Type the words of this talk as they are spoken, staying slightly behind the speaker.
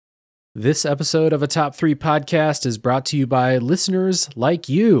This episode of a Top 3 podcast is brought to you by listeners like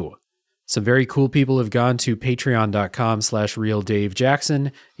you. Some very cool people have gone to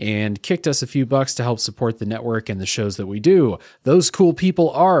patreon.com/realdavejackson and kicked us a few bucks to help support the network and the shows that we do. Those cool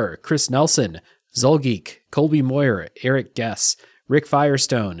people are Chris Nelson, Zulgeek, Colby Moyer, Eric Guess, Rick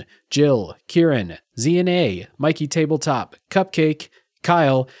Firestone, Jill, Kieran, ZNA, Mikey Tabletop, Cupcake,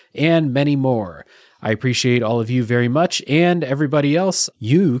 Kyle, and many more. I appreciate all of you very much, and everybody else.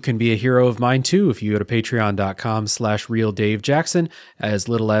 You can be a hero of mine too if you go to patreon.com/realdavejackson. As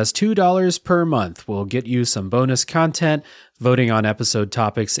little as $2 per month will get you some bonus content, voting on episode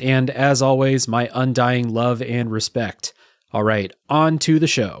topics, and as always, my undying love and respect. All right, on to the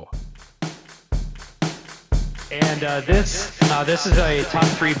show. And this is a Top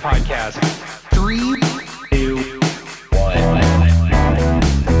 3 podcast. 3, 2, 1.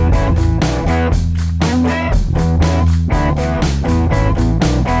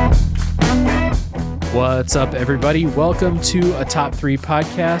 What's up, everybody? Welcome to a Top 3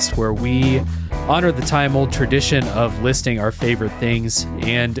 podcast where we honor the time-old tradition of listing our favorite things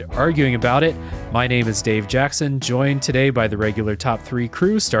and arguing about it. My name is Dave Jackson, joined today by the regular Top 3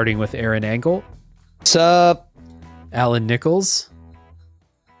 crew, starting with Aaron Angle. What's up? Alan Nichols.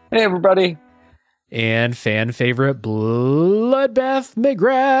 Hey, everybody. And fan favorite Bloodbath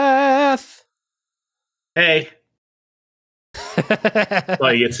McGrath. Hey. That's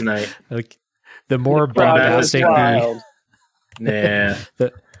all you get tonight. Okay. The more bombastic the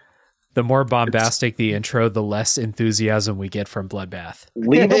more bombastic the intro, the less enthusiasm we get from Bloodbath.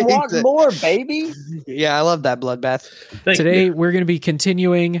 Leave them want more, baby. Yeah, I love that Bloodbath. Today, we're going to be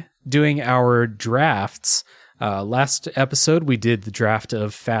continuing doing our drafts. Last episode, we did the draft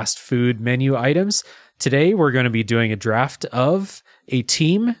of fast food menu items. Today, we're going to be doing a draft of a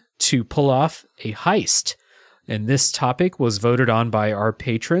team to pull off a heist. And this topic was voted on by our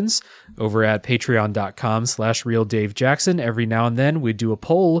patrons over at patreon.com/realdavejackson. Every now and then we do a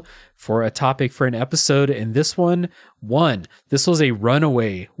poll for a topic for an episode, and this one won. This was a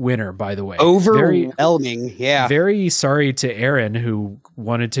runaway winner, by the way. Overwhelming, yeah. Very sorry to Aaron, who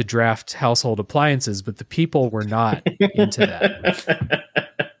wanted to draft household appliances, but the people were not into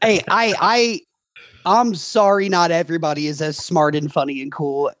that. Hey, I'm sorry not everybody is as smart and funny and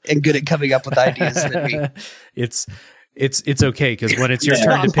cool and good at coming up with ideas than me. It's okay, because when it's your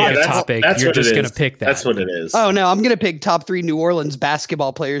turn to pick a topic, you're just going to pick that. That's what it is. Oh, no, I'm going to pick top 3 New Orleans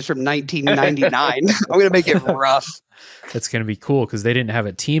basketball players from 1999. I'm going to make it rough. That's going to be cool, because they didn't have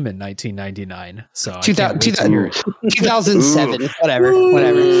a team in 1999. So 2007, whatever.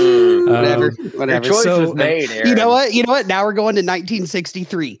 Your choice was made, Aaron. You know what? Now we're going to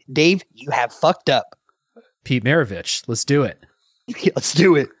 1963. Dave, you have fucked up. Pete Maravich. Let's do it. Let's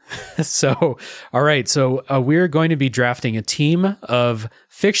do it. So, all right. So we're going to be drafting a team of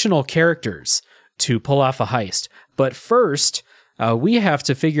fictional characters to pull off a heist. But first, we have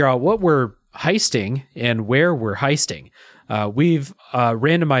to figure out what we're heisting and where we're heisting. We've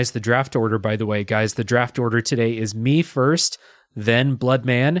randomized the draft order, by the way, guys. The draft order today is me first, then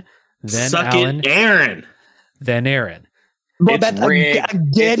Bloodman, then Suck Alan, it, Aaron, then Aaron. Well,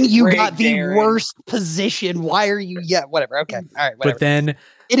 again, you got the worst position. Why are you? Yeah, whatever. Okay, all right. Whatever. But then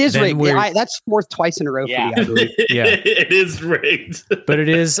it is rigged. That's fourth twice in a row for you, I believe. Yeah, it is rigged. But it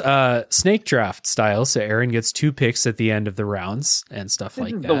is snake draft style, so Aaron gets 2 picks at the end of the rounds and stuff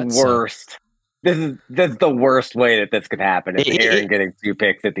like that. The worst. This is the worst way that this could happen. Is Aaron getting 2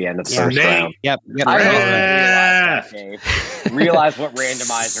 picks at the end of the first round. Yep. I realize what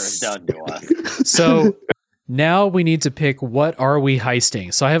randomizer has done to us. So now we need to pick, what are we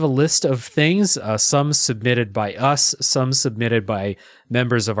heisting? So I have a list of things, some submitted by us, some submitted by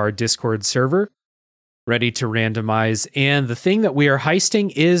members of our Discord server, ready to randomize. And the thing that we are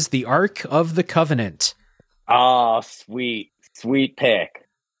heisting is the Ark of the Covenant. Oh, sweet pick.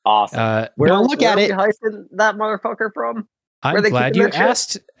 Awesome. Where are we heisting that motherfucker from? I'm glad you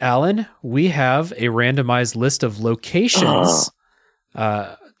asked, Alan. We have a randomized list of locations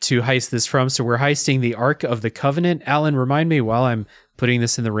to heist this from. So we're heisting the Ark of the Covenant. Alan, remind me while I'm putting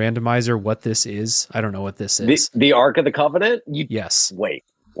this in the randomizer what this is. I don't know what this is. The Ark of the Covenant? Yes. Wait,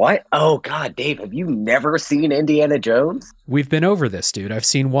 what? Oh, God, Dave, have you never seen Indiana Jones? We've been over this, dude. I've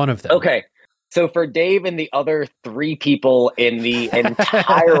seen one of them. Okay. So for Dave and the other 3 people in the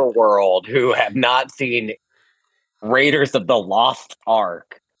entire world who have not seen Raiders of the Lost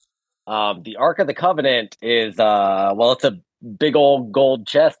Ark, the Ark of the Covenant is, it's a big old gold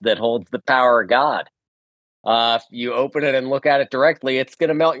chest that holds the power of God. If you open it and look at it directly, it's going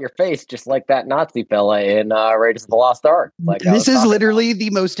to melt your face, just like that Nazi fella in Raiders of the Lost Ark. Like this is literally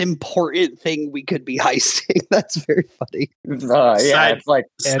the most important thing we could be heisting. That's very funny. It's like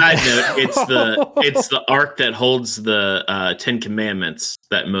side note. It's the ark that holds the 10 Commandments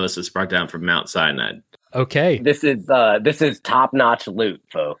that Moses brought down from Mount Sinai. Okay. This is top-notch loot,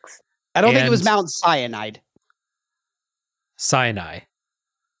 folks. I don't think it was And- Mount Cyanide. Sinai.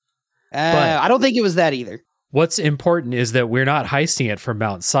 I don't think it was that either. What's important is that we're not heisting it from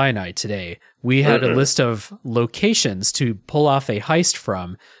Mount Sinai today. We had a list of locations to pull off a heist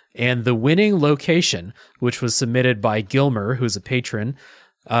from, and the winning location, which was submitted by Gilmer, who's a patron,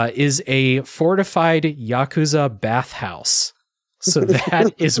 is a fortified Yakuza bathhouse. So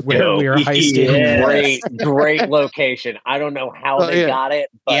that is where we are heisting. Yes. Great location. I don't know how they got it,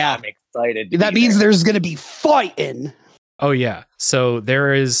 but Yeah. I'm excited. That means there's going to be fighting. Oh, yeah. So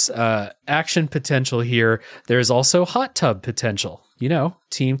there is action potential here. There's also hot tub potential. You know,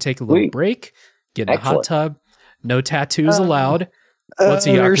 team take a little Sweet. break, get in a hot Excellent. tub. No tattoos allowed. What's a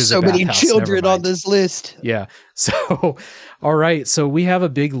Yakuza There's so many bathhouse? children Never on mind. this list. Yeah. So, all right. So we have a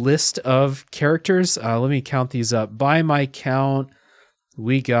big list of characters. Let me count these up. By my count,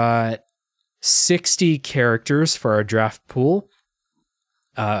 we got 60 characters for our draft pool.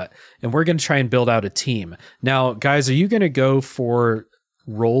 And we're going to try and build out a team. Now, guys, are you going to go for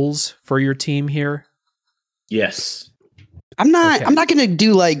roles for your team here? Yes. I'm not. Okay. I'm not going to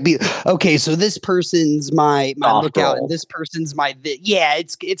do like. Okay, so this person's my Soft lookout, role. and this person's my. Yeah,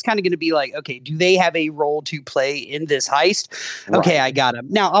 it's kind of going to be like. Okay, do they have a role to play in this heist? Okay, I got him.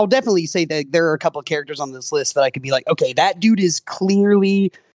 Now, I'll definitely say that there are a couple of characters on this list that I could be like, okay, that dude is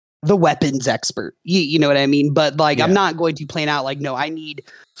clearly the weapons expert. You know what I mean? But like, Yeah. I'm not going to plan out like, no, I need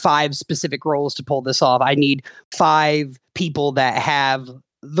 5 specific roles to pull this off. I need 5 people that have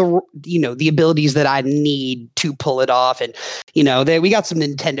the abilities that I need to pull it off. And, we got some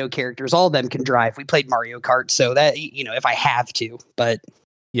Nintendo characters. All of them can drive. We played Mario Kart. So that, if I have to, but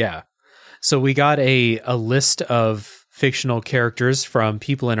Yeah. So we got a list of fictional characters from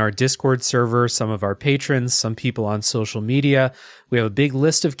people in our Discord server, some of our patrons, some people on social media. We have a big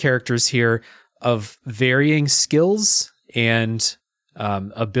list of characters here of varying skills and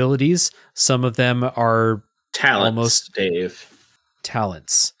abilities. Some of them are Talents, Almost- Dave.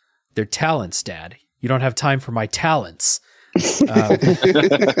 talents. They're talents, Dad. You don't have time for my talents. And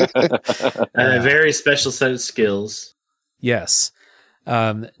a very special set of skills. Yes.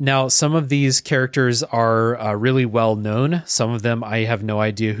 Now, some of these characters are really well known. Some of them, I have no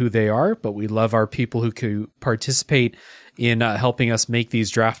idea who they are, but we love our people who could participate in helping us make these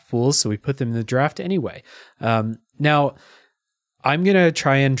draft pools. So we put them in the draft anyway. Now, I'm going to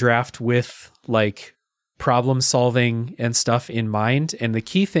try and draft with like problem solving and stuff in mind. And the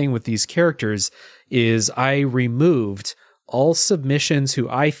key thing with these characters is I removed all submissions who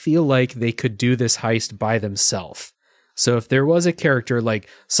I feel like they could do this heist by themselves. So if there was a character, like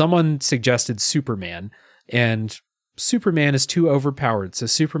someone suggested Superman, and Superman is too overpowered, so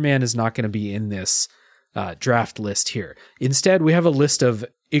Superman is not going to be in this draft list here. Instead, we have a list of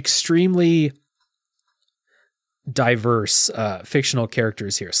extremely diverse fictional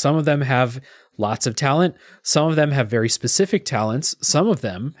characters here. Some of them have lots of talent. Some of them have very specific talents. Some of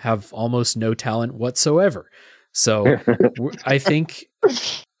them have almost no talent whatsoever. So I think,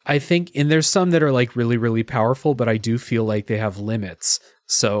 and there's some that are like really, really powerful, but I do feel like they have limits.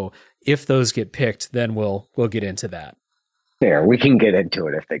 So if those get picked, then we'll get into that. Fair. We can get into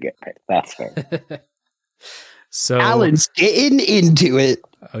it if they get picked. That's fair. So Alan's getting into it.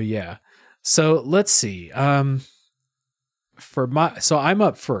 Oh yeah. So let's see. So I'm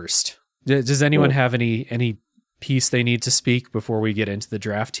up first. Does anyone have any piece they need to speak before we get into the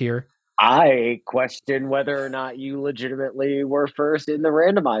draft here? I question whether or not you legitimately were first in the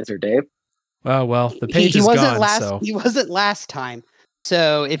randomizer, Dave. Oh well, the page He is wasn't gone. last. So He wasn't last time.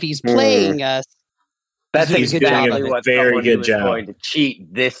 So if he's playing us, That's He's doing exactly a what very someone good who is job. going to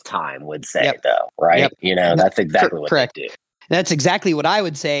cheat this time would say, Yep. though, right? Yep. That's exactly what Correct. they do. that's exactly what I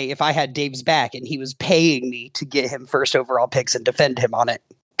would say if I had Dave's back and he was paying me to get him first overall picks and defend him on it.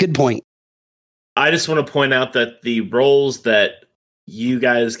 Good point. I just want to point out that the roles that you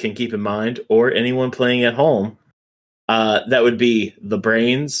guys can keep in mind, or anyone playing at home, that would be the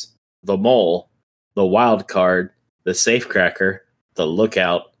brains, the mole, the wild card, the safecracker, the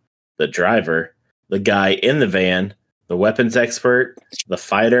lookout, the driver, the guy in the van, the weapons expert, the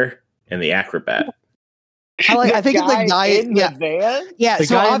fighter, and the acrobat. I think it's the guy in yeah. the van. Yeah, The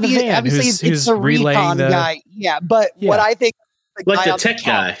so guy in the obviously, van who's it's the relaying recon the- guy. Yeah, but what Yeah. I think Like the on tech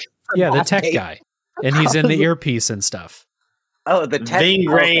guy. couch from yeah, the last tech game. guy, and he's in the earpiece and stuff. Oh, the tech. Ving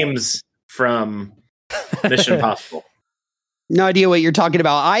okay. Rhames from Mission Impossible. No idea what you're talking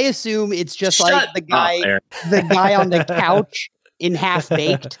about. I assume it's just Shut like the guy on the couch in Half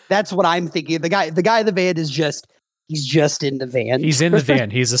Baked. That's what I'm thinking. The guy in the van he's just in the van. He's in the van.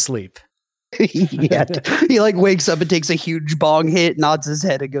 He's asleep. Yeah. He like wakes up and takes a huge bong hit, nods his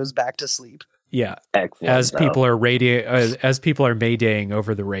head, and goes back to sleep. Yeah. Excellent, As people are maydaying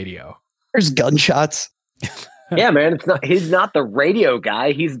over the radio. There's gunshots. Yeah, man. He's not the radio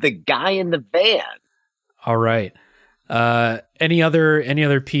guy. He's the guy in the van. All right. Any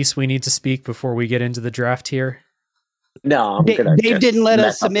other piece we need to speak before we get into the draft here? No, I'm gonna Dave didn't let us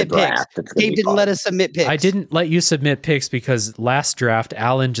mess up submit the picks. draft. It's gonna Dave be didn't fun. let us submit picks. I didn't let you submit picks because last draft,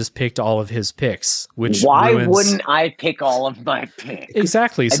 Alan just picked all of his picks, which Why ruins... wouldn't I pick all of my picks?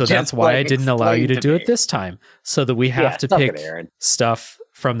 Exactly. So just, that's why I didn't allow you to do me. it this time, so that we have to suck it, pick Aaron. stuff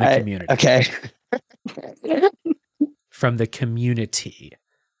from the community. Okay. From the community.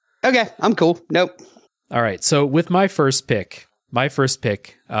 Okay. I'm cool. Nope. All right. So with my first pick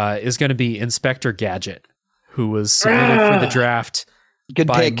is going to be Inspector Gadget, who was submitted for the draft. Good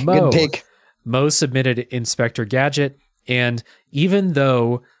by pick. Mo. Good pick. Mo submitted Inspector Gadget, and even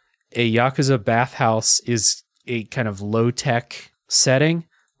though a Yakuza bathhouse is a kind of low-tech setting,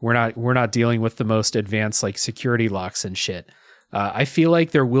 we're not dealing with the most advanced like security locks and shit. I feel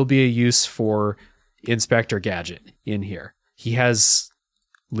like there will be a use for Inspector Gadget in here. He has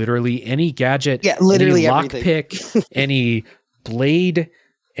literally any gadget, literally any everything. lockpick, any blade,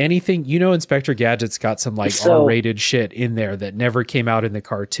 anything. You know, Inspector Gadget's got some like So- R-rated shit in there that never came out in the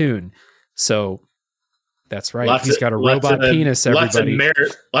cartoon. So that's right. He's got a robot penis. Everybody.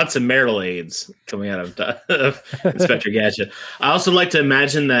 Lots of marital aids coming out of Inspector Gadget. I also like to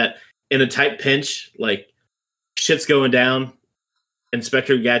imagine that in a tight pinch, like shit's going down,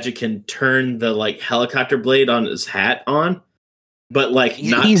 Inspector Gadget can turn the like helicopter blade on his hat on, but like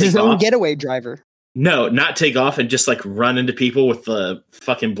not He's his take own off. getaway driver. No, not take off and just like run into people with the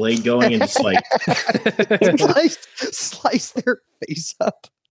fucking blade going and just like slice their face up.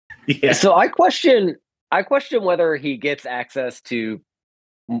 yeah. So I question whether he gets access to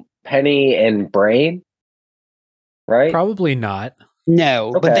Penny and Brain, right? Probably not. No,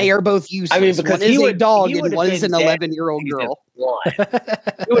 but Okay. they are both useless. I mean, because one is he a would- dog he and would one have is an been dead 11-year-old season girl. one.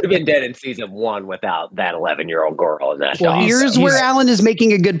 He would have been dead in season 1 without that 11-year-old girl and that Well, dog. Here's where Alan is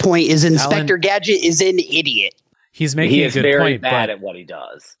making a good point: is Inspector Gadget is an idiot. He's making He a is good very point, bad but at what he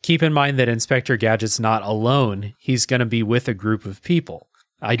does. keep in mind that Inspector Gadget's not alone. He's going to be with a group of people.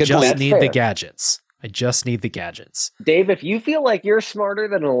 I Good just point. need That's the fair. gadgets. I just need the gadgets. Dave, if you feel like you're smarter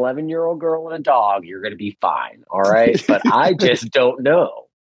than an 11-year-old girl and a dog, you're going to be fine. All right. But I just don't know.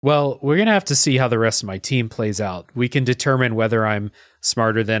 Well, we're going to have to see how the rest of my team plays out. We can determine whether I'm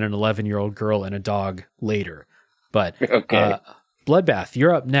smarter than an 11-year-old girl and a dog later. But Okay. Bloodbath,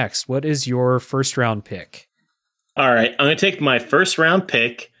 you're up next. What is your first round pick? All right, I'm going to take my first round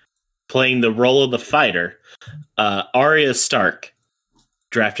pick, playing the role of the fighter, Arya Stark,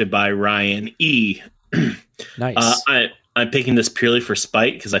 drafted by Ryan E. Nice. I'm picking this purely for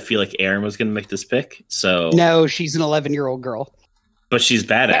spite because I feel like Aaron was going to make this pick. So, No, she's an 11-year-old girl. but she's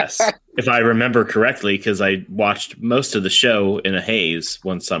badass, if I remember correctly, because I watched most of the show in a haze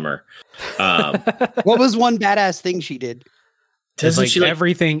one summer. What was one badass thing she did? It's Doesn't like she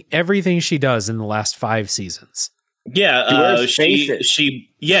like? everything she does in the last 5 seasons. Yeah, She wears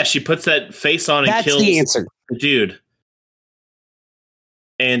faces. she puts that face on and That's kills the answer. the dude.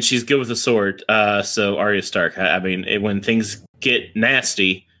 And she's good with a sword. So Arya Stark. I mean, when things get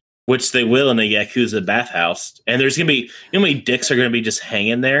nasty, which they will in a Yakuza bathhouse, and there's gonna be, you know, how many dicks are gonna be just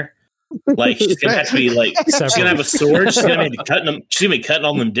hanging there. Like she's gonna have to be like, she's gonna have a sword. She's gonna be cutting them. She's gonna be cutting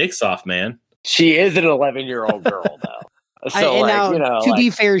all them dicks off, man. She is an 11-year-old girl, though. So, And like, now, you know, to like, be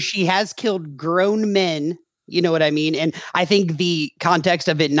fair, she has killed grown men. You know what I mean? And I think the context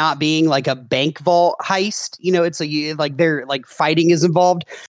of it not being like a bank vault heist, you know, it's like they're like fighting is involved.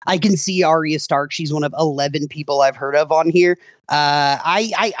 I can see Arya Stark. She's one of 11 people I've heard of on here.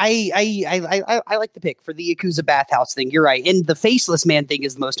 I like the pick for the Yakuza bathhouse thing. You're right, and the faceless man thing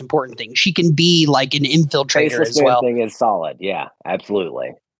is the most important thing. She can be like an infiltrator faceless as man well. thing is solid. Yeah,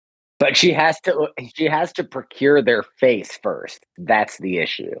 absolutely. But she has to procure their face first. That's the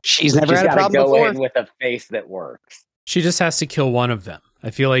issue. She's never She's had a got to problem go before. in with a face that works. She just has to kill one of them. I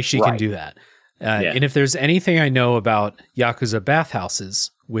feel like she can Right. do that. Yeah. And if there's anything I know about Yakuza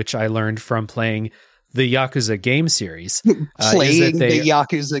bathhouses, which I learned from playing the Yakuza game series, Playing the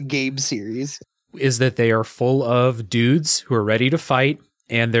Yakuza game series. is that they are full of dudes who are ready to fight,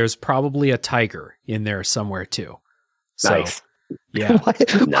 and there's probably a tiger in there somewhere too. So Nice. Yeah.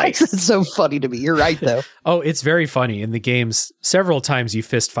 Why is it so funny to me? You're right, though. Oh, it's very funny. In the games, several times you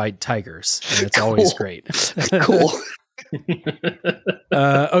fist fight tigers, and it's always great. Cool.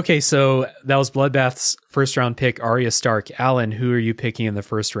 Okay, so that was Bloodbath's first round pick, Arya Stark. Alan, who are you picking in the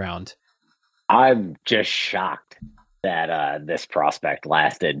first round? I'm just shocked that this prospect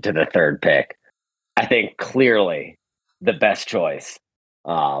lasted to the third pick. I think clearly the best choice.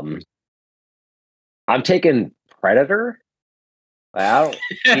 I'm taking Predator. I don't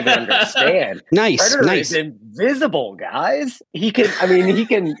even understand. Nice. Predator is invisible, guys. He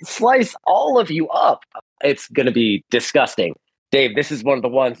can slice all of you up. It's going to be disgusting. Dave, this is one of the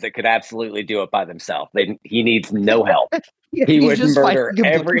ones that could absolutely do it by themselves. He needs no help. Yeah, He would just murder fighting a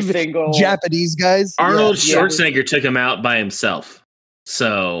every bunch of single Japanese guys. Arnold Yeah. Schwarzenegger took him out by himself.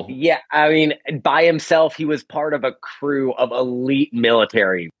 So Yeah, I mean, by himself, he was part of a crew of elite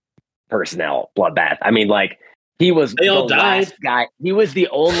military personnel. Bloodbath. I mean, like he was They the all died. last guy. He was the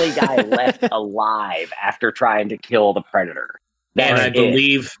only guy left alive after trying to kill the Predator. and That's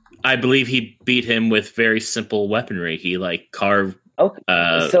it. I believe he beat him with very simple weaponry. He like carved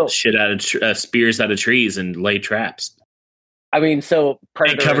So shit out of spears out of trees and laid traps. I mean, so And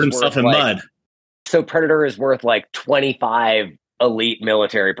Predator covered is himself worth, in like, mud. So Predator is worth like 25 elite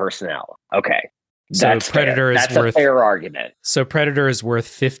military personnel. Okay, So that's Predator fair. is That's worth- a fair argument, So Predator is worth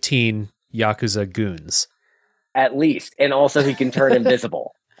 15 Yakuza goons. at least, and also he can turn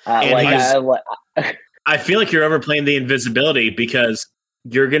invisible. And Like, I feel like you're overplaying the invisibility because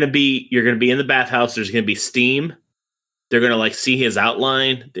you're gonna be in the bathhouse. There's gonna be steam. They're gonna like see his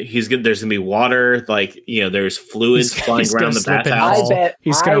outline. There's gonna be water. Like there's fluids flying He's around gonna the slip and bathhouse. fall.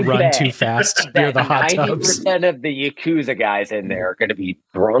 He's going to run bet too fast near the hot tubs. 90% of the Yakuza guys in there are going to be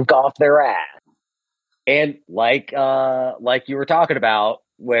drunk off their ass. And like you were talking about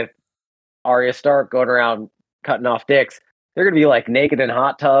with Arya Stark going around cutting off dicks, they're going to be like naked in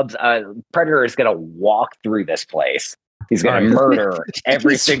hot tubs. Predator is going to walk through this place. He's going to murder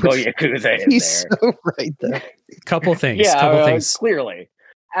every single Yakuza in He's there. so right, though. Couple things. Yeah, things. clearly.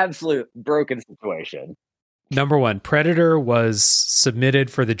 Absolute broken situation. Number one, Predator was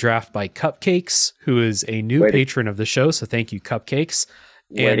submitted for the draft by Cupcakes, who is a new patron of the show. So thank you, Cupcakes.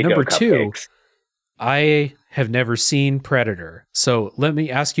 And number two, I have never seen Predator. So let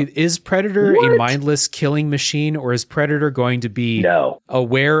me ask you, is Predator a mindless killing machine, or is Predator going to be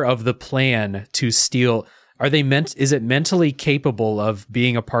aware of the plan to steal? Is it mentally capable of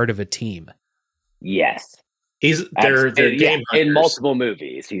being a part of a team? Yes. They're game hunters. In multiple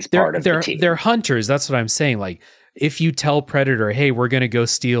movies. He's part of the team. They're hunters. That's what I'm saying. Like, if you tell Predator, hey, we're going to go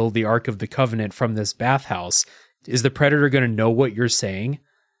steal the Ark of the Covenant from this bathhouse, is the Predator going to know what you're saying?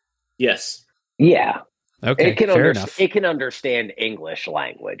 Yes. Yeah. Okay, fair enough. It can understand English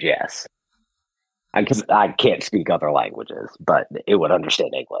language, yes. I can't speak other languages, but it would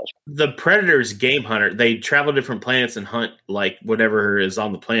understand English. The Predator's game hunter. They travel to different planets and hunt like whatever is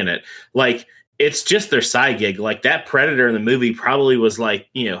on the planet. Like, it's just their side gig. Like that Predator in the movie probably was like,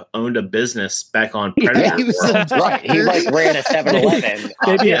 owned a business back on Predator. Yeah, he was Right. He like ran a 7-Eleven.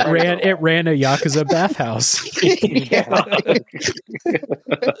 Maybe it ran a Yakuza bathhouse.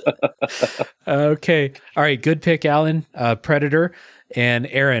 Okay. All right. Good pick, Alan. Predator. And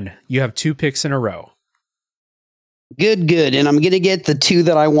Aaron, you have 2 picks in a row. Good. And I'm going to get the 2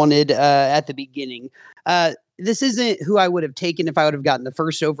 that I wanted at the beginning. This isn't who I would have taken if I would have gotten the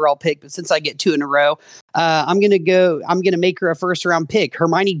first overall pick, but since I get 2 in a row, I'm going to make her a first round pick.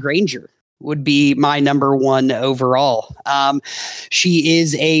 Hermione Granger would be my number 1 overall. She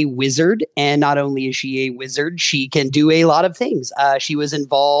is a wizard, and not only is she a wizard, she can do a lot of things. She was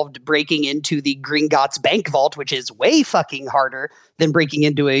involved breaking into the Gringotts bank vault, which is way fucking harder than breaking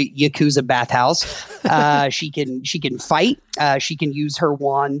into a Yakuza bathhouse. She can fight. She can use her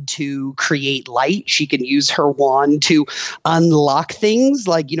wand to create light. She can use her wand to unlock things.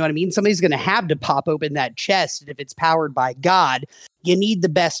 Like, you know what I mean? Somebody's going to have to pop open that chest. And if it's powered by God, you need the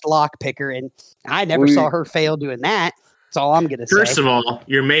best lock picker. And I never saw her fail doing that. That's all I'm going to say. First of all,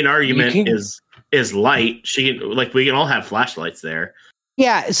 your main argument is light. We can all have flashlights there.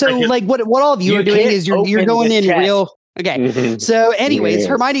 Yeah. So what all of you are doing is you're going in real. Okay. Mm-hmm. So anyways,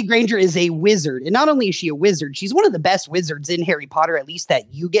 Hermione Granger is a wizard. And not only is she a wizard, she's one of the best wizards in Harry Potter, at least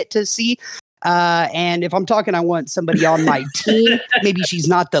that you get to see. And if I'm talking, I want somebody on my team. Maybe she's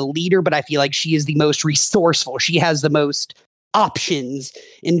not the leader, but I feel like she is the most resourceful. She has the most options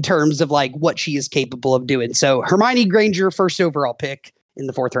in terms of like what she is capable of doing. So Hermione Granger, first overall pick in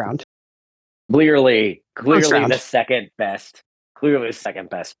the 4th round. Clearly the second best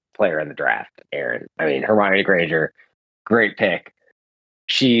player in the draft, Aaron. I mean, Hermione Granger, great pick.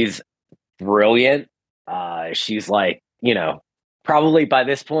 She's brilliant. She's like, probably by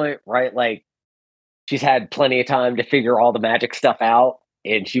this point, right? Like she's had plenty of time to figure all the magic stuff out,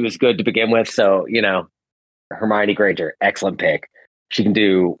 and she was good to begin with. So, Hermione Granger, excellent pick. She can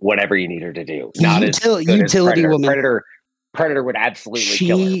do whatever you need her to do. Not as good as Utility Predator. woman. Predator would absolutely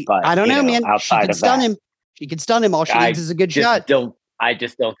kill her. But I don't know, man. She outside could of stun that, him. She could stun him. All she needs is a good shot. I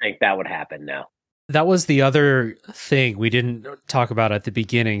just don't think that would happen now. That was the other thing we didn't talk about at the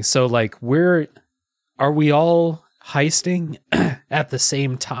beginning. So, like, are we all heisting at the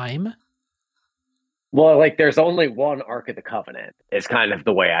same time? Well, like, there's only one Ark of the Covenant, is kind of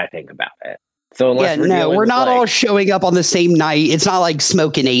the way I think about it. So unless we're not all showing up on the same night. It's not like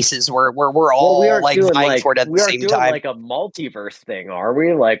Smoking Aces where we're all vying for it at the same time. Like a multiverse thing, are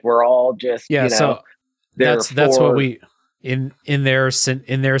we? Like we're all just So that's what we in their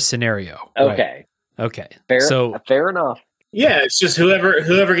scenario. Okay. Right? Okay. Fair enough. Yeah, it's just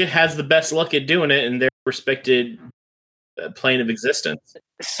whoever has the best luck at doing it in their respected plane of existence.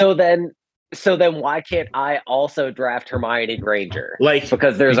 So then why can't I also draft Hermione Granger? Like,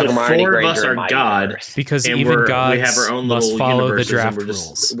 because there's a Hermione Granger. Four of us are God. Universe. Because even gods we have our own must little follow the universes, draft and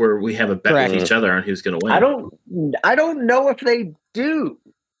rules. where we have a bet with each other on who's going to win. I don't know if they do.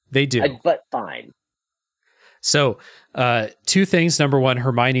 They do. But fine. So, two things. Number one,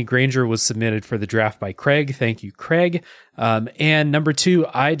 Hermione Granger was submitted for the draft by Craig. Thank you, Craig. And number two,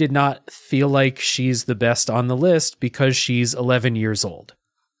 I did not feel like she's the best on the list because she's 11 years old.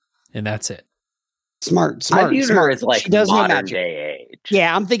 And that's it. Smart. I viewed her as like modern day age.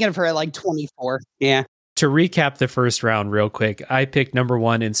 Yeah, I'm thinking of her at like 24. Yeah. To recap the first round real quick, I picked number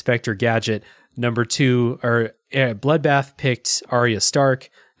one, Inspector Gadget. Number two, Bloodbath picked Arya Stark.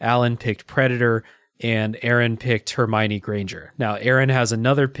 Alan picked Predator. And Aaron picked Hermione Granger. Now, Aaron has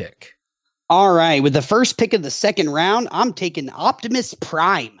another pick. All right. With the first pick of the second round, I'm taking Optimus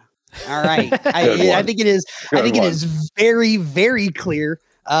Prime. All right. I think it is. It is very, very clear.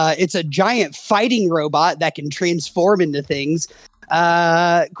 It's a giant fighting robot that can transform into things.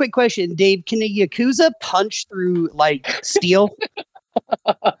 Quick question, Dave. Can a Yakuza punch through like steel?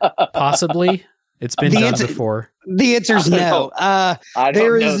 Possibly. It's been done before. The answer is no.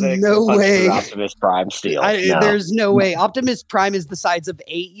 There is no way. Optimus Prime steel. There's no way. Optimus Prime is the size of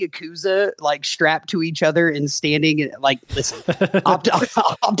 8 Yakuza, like strapped to each other and standing. Like, listen,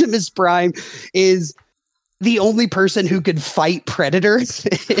 Optimus Prime is the only person who could fight Predator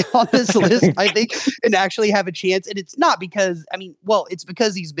on this list, I think, and actually have a chance. And it's not because, it's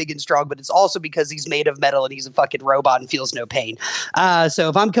because he's big and strong, but it's also because he's made of metal and he's a fucking robot and feels no pain. So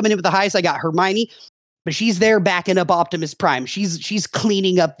if I'm coming in with the heist, I got Hermione, but she's there backing up Optimus Prime. She's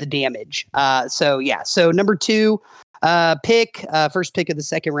cleaning up the damage. So number two, first pick of the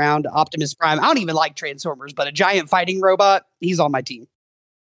second round, Optimus Prime. I don't even like Transformers, but a giant fighting robot, he's on my team.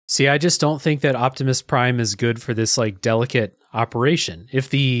 See, I just don't think that Optimus Prime is good for this like delicate operation. If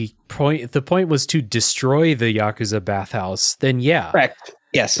the point was to destroy the Yakuza bathhouse, then yeah. Correct.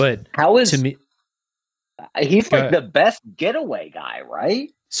 Yes. But to me, he's like the best getaway guy, right?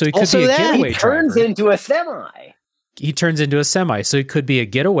 So he could be a getaway He turns into a semi. He turns into a semi, so it could be a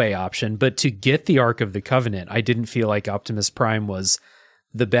getaway option. But to get the Ark of the Covenant, I didn't feel like Optimus Prime was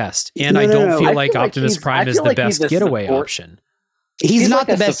the best. And I don't feel like Optimus Prime is the best getaway option. He's not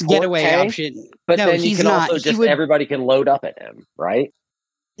the best getaway option. But then you can also everybody can load up at him, right?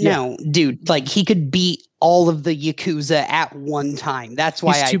 No, dude, like he could beat all of the Yakuza at one time. That's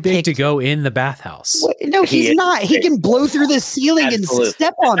why he's too big to go in the bathhouse. No, he's not. He can blow through the ceiling and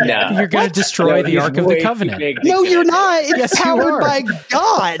step on them. You're going to destroy the Ark of the Covenant. No, you're not. It's powered by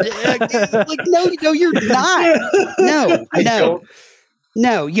God. No, you're not.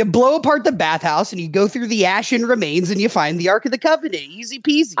 No, you blow apart the bathhouse and you go through the ashen remains and you find the Ark of the Covenant. Easy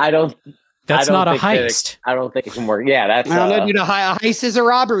peasy. That's not a heist. I don't think it can work. Yeah, that's. I don't know, dude. A heist is a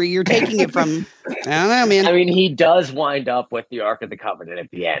robbery. You're taking it from. I don't know, man. I mean, he does wind up with the Ark of the Covenant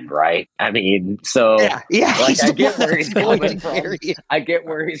at the end, right? I mean, so yeah. Like, I get where he's coming from. I get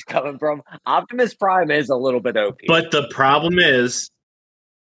where he's coming from. Optimus Prime is a little bit OP, but the problem is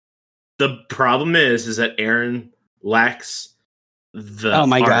that Aaron lacks the. Oh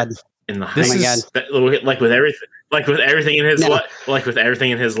my god! In the heist, like with everything in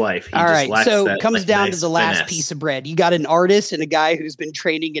his life. All right, so it comes down to the last piece of bread. You got an artist and a guy who's been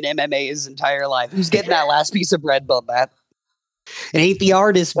training in MMA his entire life. Who's getting that last piece of bread, Bloodbath? It ain't the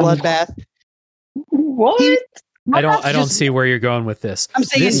artist, Bloodbath. What? I don't see where you're going with this. I'm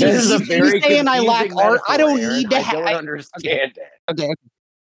saying this is a very saying I lack art. I don't need to have. I don't understand it. Okay.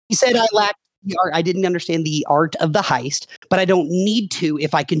 He said I lack the art. I didn't understand the art of the heist, but I don't need to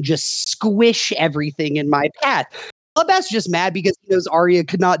if I can just squish everything in my path. Bloodbath's just mad because he knows Arya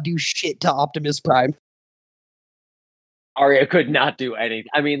could not do shit to Optimus Prime. Arya could not do anything.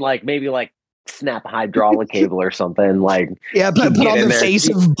 I mean, like maybe like snap a hydraulic cable or something. Like Yeah, put get on in the there. face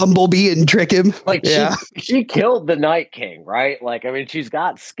of Bumblebee and trick him. Like Yeah. she killed the Night King, right? Like I mean, she's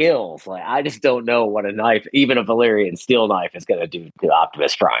got skills. Like I just don't know what a knife, even a Valyrian steel knife, is going to do to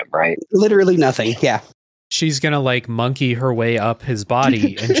Optimus Prime, right? Literally nothing. Yeah. She's gonna like monkey her way up his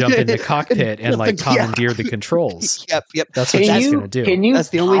body and jump in the cockpit and like commandeer the controls. Yep. That's what she's gonna do. Can you That's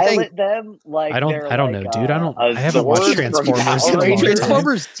the only thing. pilot them? Like I don't know, dude. I haven't watched Zord from Transformers Power in a long Rangers. time.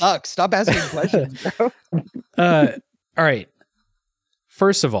 Transformers suck. Stop asking questions, bro. All right.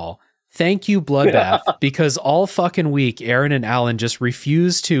 First of all, thank you, Bloodbath, because all fucking week, Aaron and Alan just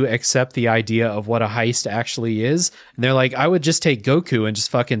refuse to accept the idea of what a heist actually is. And they're like, I would just take Goku and just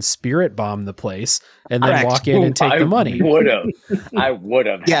fucking spirit bomb the place and then walk in and take the money. I would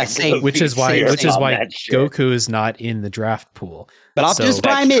have. Yeah, same. Which is why that shit. Goku is not in the draft pool. But Optimus So-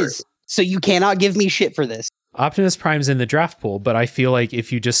 Prime That's is. So you cannot give me shit for this. Optimus Prime's in the draft pool, but I feel like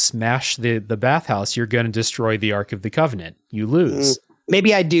if you just smash the bathhouse, you're going to destroy the Ark of the Covenant. You lose.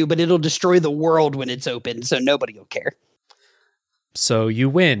 Maybe I do, but it'll destroy the world when it's open, so nobody will care. So you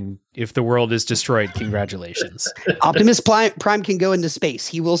win if the world is destroyed. Congratulations. Optimus Prime can go into space.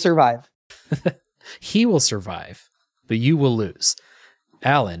 He will survive. He will survive, but you will lose.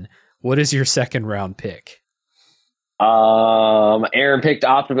 Alan, what is your second round pick? Aaron picked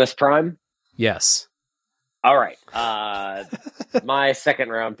Optimus Prime. Yes. All right. My second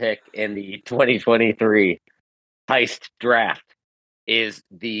round pick in the 2023 Heist draft is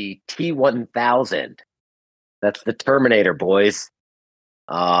the T-1000. That's the Terminator, boys.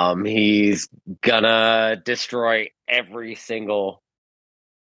 He's gonna destroy every single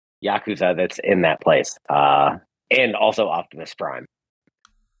Yakuza that's in that place, and also Optimus Prime.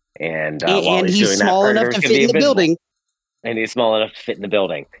 And while he's doing small that, enough Predator's to gonna fit be in the invisible. building. And he's small enough to fit in the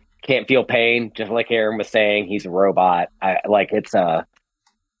building. Can't feel pain, just like Aaron was saying. He's a robot. It's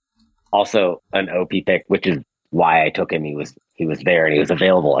also an OP pick, which is why I took him. He was there and he was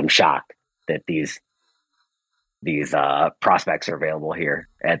available. I'm shocked that these prospects are available here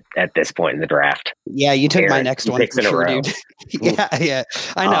at this point in the draft. Yeah, you took my Aaron, next 2 one picks for in a sure, row. dude. Yeah.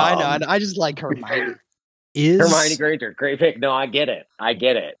 I know. I just like Hermione. Hermione Granger, great pick. No, I get it.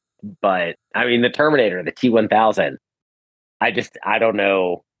 But I mean, the Terminator, the T-1000. I don't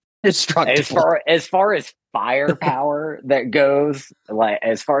know. Destructible. As far as firepower that goes, like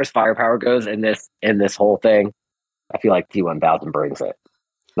as far as firepower goes in this whole thing, I feel like T-1000 brings it.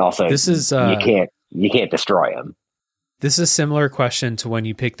 And also, This is you can't destroy him. This is a similar question to when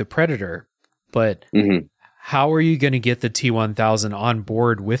you pick the Predator, but Mhm. how are you going to get the T-1000 on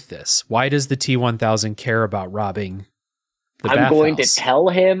board with this? Why does the T-1000 care about robbing the I'm going to bathhouse? tell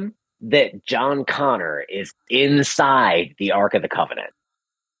him that John Connor is inside the Ark of the Covenant.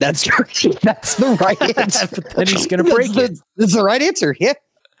 That's true. That's the right answer. Then he's going to break it. That's the right answer. Yeah.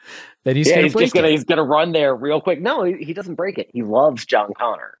 Then he's going to break it. He's gonna run there real quick. No, he doesn't break it. He loves John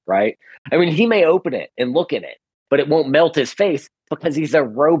Connor, right? I mean, he may open it and look in it, but it won't melt his face because he's a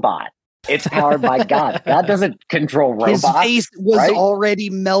robot. It's powered by God. God doesn't control robots. His face was right?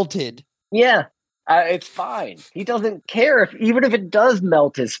 already melted. Yeah, it's fine. He doesn't care even if it does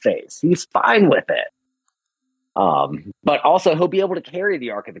melt his face. He's fine with it. But also he'll be able to carry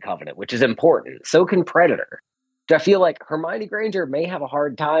the Ark of the Covenant, which is important. So can Predator. I feel like Hermione Granger may have a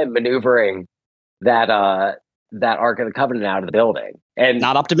hard time maneuvering that Ark of the Covenant out of the building. And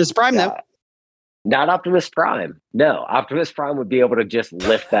Not Optimus Prime, though. not Optimus Prime. No, Optimus Prime would be able to just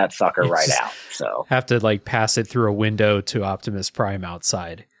lift that sucker right out. So Have to like pass it through a window to Optimus Prime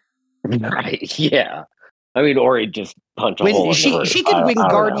outside. right, yeah. I mean, or he'd just punch a hole in the She roof. could I don't know.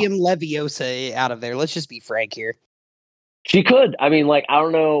 Wingardium Leviosa out of there. Let's just be frank here. She could. I mean, like, I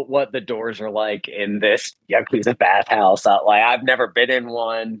don't know what the doors are like in this Yakuza bathhouse. I've never been in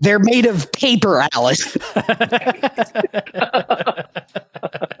one. They're made of paper, Alice.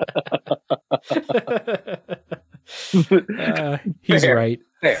 He's Fair. right.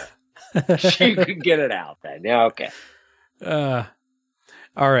 Fair. She could get it out then. Yeah, okay.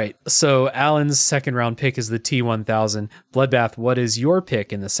 All right. So Alan's second round pick is the T-1000. Bloodbath, what is your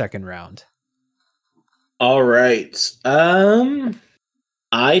pick in the second round? All right.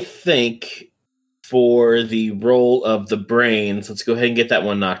 I think for the role of the brains, let's go ahead and get that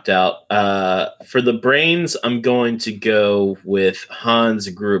one knocked out. For the brains, I'm going to go with Hans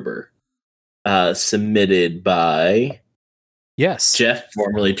Gruber, submitted by Yes. Jeff,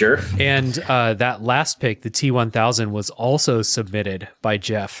 formerly Jerf. And that last pick, the T-1000, was also submitted by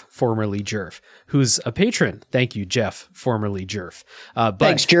Jeff, formerly Jerf, who's a patron. Thank you, Jeff, formerly Jerf.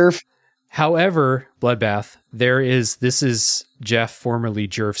 Thanks, Jerf. However, Bloodbath, this is Jeff, formerly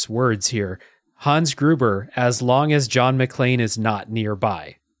Jerf's words here. Hans Gruber, as long as John McClane is not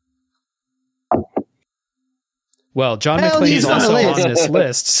nearby. Well, John Well, McClane he's is on the also list. on this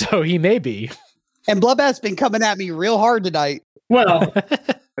list, so he may be. And Bloodbath's been coming at me real hard tonight. Well,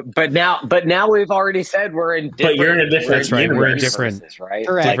 But now we've already said we're in different. But you're in a different That's right, we're in universe. different- right?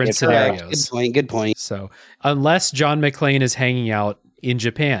 Correct. Different it's, scenarios. Good point. Good point. So, unless John McClane is hanging out in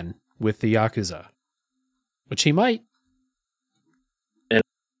Japan with the Yakuza, which he might.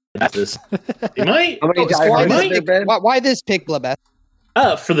 This. He might. How many So Die why, Hards this have there pick, been? why this pick, Bloodbath?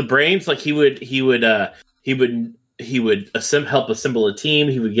 For the brains, like he would help assemble a team.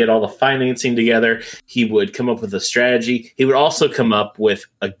 He would get all the financing together. He would come up with a strategy. He would also come up with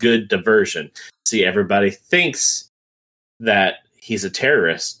a good diversion. See, everybody thinks that he's a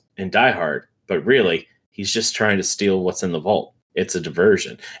terrorist in Die Hard, but really, he's just trying to steal what's in the vault. It's a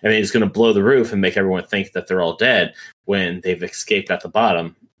diversion. I mean, he's going to blow the roof and make everyone think that they're all dead when they've escaped at the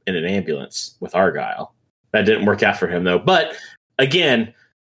bottom in an ambulance with Argyle. That didn't work out for him, though. But again,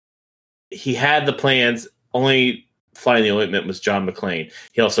 he had the plans. Only flying the ointment was John McClane.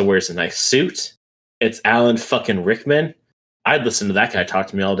 He also wears a nice suit. It's Alan fucking Rickman. I'd listen to that guy talk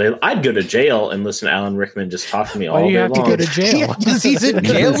to me all day. I'd go to jail and listen to Alan Rickman just talk to me all Why day do you have long. to go to jail? Because he's in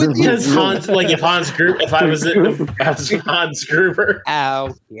jail with you. Because Hans, like if I was Hans Gruber,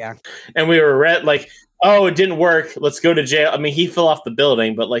 Ow. Yeah. and we were like, oh, it didn't work. Let's go to jail. I mean, he fell off the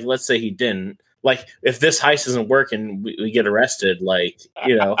building, but like, let's say he didn't. Like, if this heist isn't working, we get arrested. Like,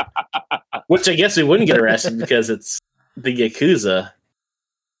 you know, which I guess we wouldn't get arrested because it's the Yakuza.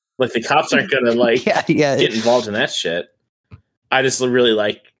 Like, the cops aren't gonna like Yeah. get involved in that shit. I just really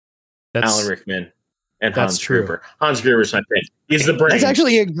like That's Alan Rickman and that's Hans true. Gruber. Hans Gruber's my pick. He's the brain. That's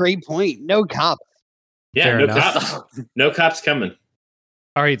actually a great point. No cop. Yeah, Fair no enough. cops. No cops coming.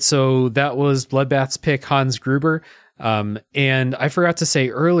 All right, so that was Bloodbath's pick, Hans Gruber. And I forgot to say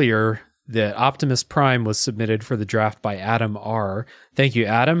earlier that Optimus Prime was submitted for the draft by Adam R. Thank you,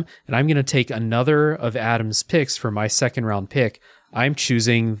 Adam. And I'm going to take another of Adam's picks for my second round pick. I'm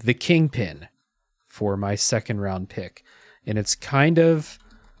choosing the Kingpin for my second round pick. And it's kind of...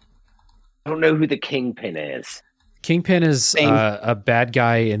 I don't know who the Kingpin is. Kingpin is Same. a bad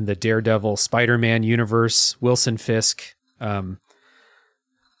guy in the Daredevil Spider-Man universe. Wilson Fisk.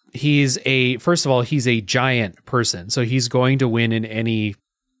 He's a giant person, so he's going to win in any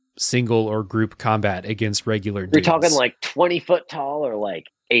single or group combat against regular dudes. You're talking like 20 foot tall or like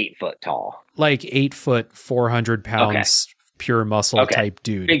 8 foot tall? Like 8 foot, 400 pounds, pure muscle type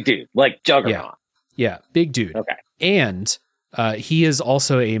dude. Big dude, like Juggernaut. Yeah, big dude. Okay. And he is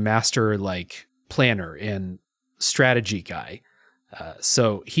also a master like planner and strategy guy.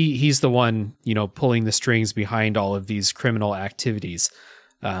 So he's the one, pulling the strings behind all of these criminal activities.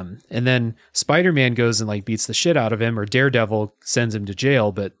 And then Spider-Man goes and like beats the shit out of him, or Daredevil sends him to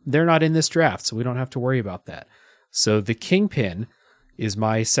jail, but they're not in this draft, so we don't have to worry about that. So the Kingpin is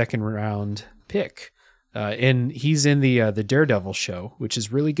my second round pick. And he's in the Daredevil show, which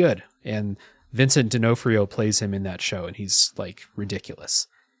is really good. And Vincent D'Onofrio plays him in that show, and he's like ridiculous.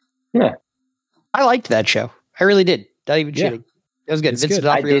 Yeah. I liked that show. I really did. Not even Yeah. cheating. It was good. It's Vincent good.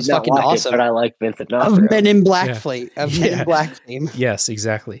 I D'Onofrio did was not fucking watch awesome. it, but I like Vincent Of D'Onofrio. Men in Black Yeah. Men Yeah. in Black fame. Yes,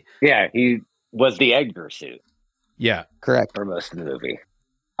 exactly. Yeah, he was the Edgar suit Yeah. Correct. for most of the movie.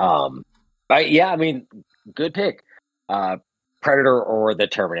 Good pick. Predator or the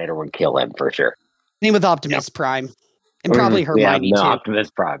Terminator would kill him for sure. Same with Optimus Prime. And probably Hermione too.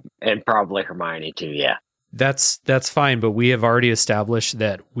 Optimus Prime, and probably Hermione too. Yeah. That's fine, but we have already established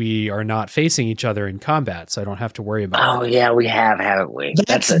that we are not facing each other in combat, so I don't have to worry about Oh it. yeah, we have, haven't we?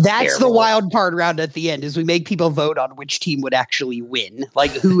 That's the terrible- wild part around at the end is we make people vote on which team would actually win.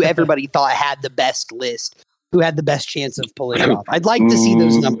 Like who everybody thought had the best list, who had the best chance of pulling it off. I'd like to see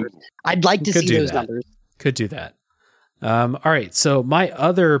those numbers. I'd like to Could see do those that. numbers. Could do that. All right, so my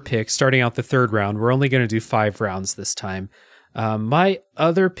other pick, starting out the third round, we're only going to do 5 rounds this time. My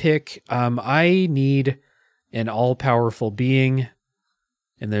other pick, I need an all-powerful being,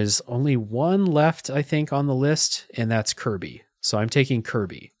 and there's only one left, I think, on the list, and that's Kirby. So I'm taking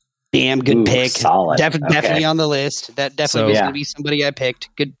Kirby. Damn good Ooh, pick. solid. Definitely Okay. on the list. That definitely So- was Yeah. going to be somebody I picked.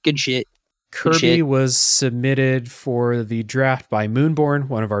 Good shit. Kirby shit. was submitted for the draft by Moonborn,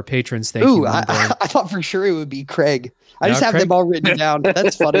 one of our patrons. Thank you, Ooh, I Moonborn. thought for sure it would be Craig. I No, just have Craig- them all written down.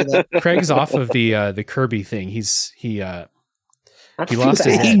 That's funny though. Craig's off of the Kirby thing. He That's He too lost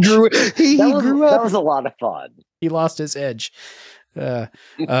his bad. edge. He grew That up. was a lot of fun. he lost his edge.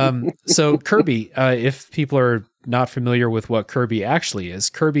 So Kirby, if people are not familiar with what Kirby actually is,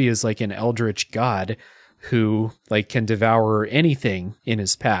 Kirby is like an eldritch god who like can devour anything in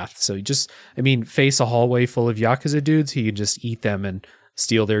his path. So you just, face a hallway full of Yakuza dudes, he can just eat them and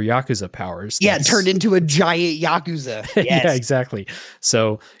steal their Yakuza powers. Yeah, turned into a giant Yakuza. Yes. Yeah, exactly.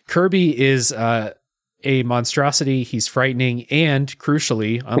 So Kirby is a monstrosity. He's frightening, and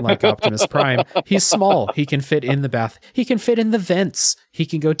crucially, unlike Optimus Prime, he's small. He can fit in the bath. He can fit in the vents. He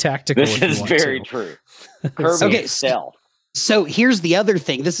can go tactical. This if is you want very to. true. Kirby Okay, itself. So here's the other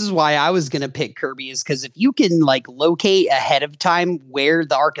thing. This is why I was going to pick Kirby, is because if you can like locate ahead of time where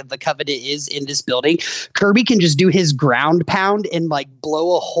the Ark of the Covenant is in this building, Kirby can just do his ground pound and like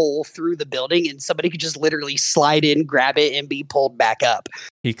blow a hole through the building, and somebody could just literally slide in, grab it, and be pulled back up.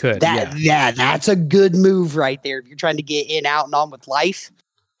 He could. That's a good move right there. If you're trying to get in, out, and on with life.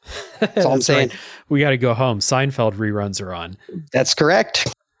 That's all I'm saying. Right. We got to go home. Seinfeld reruns are on. That's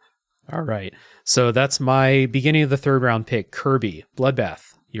correct. All right. So that's my beginning of the third round pick, Kirby.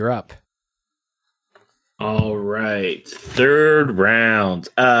 Bloodbath, you're up. All right. Third round.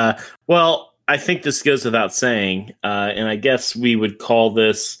 Well, I think this goes without saying, and I guess we would call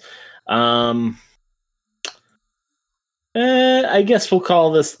this, I guess we'll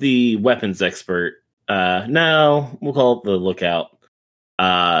call this the weapons expert. No, we'll call it the lookout.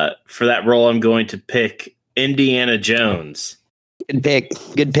 For that role, I'm going to pick Indiana Jones. Good pick.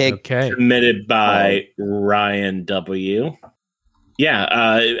 Good pick. Okay. Submitted by Ryan W. Yeah,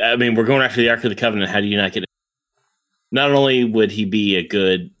 I mean, we're going after the Ark of the Covenant. How do you not get it? Not only would he be a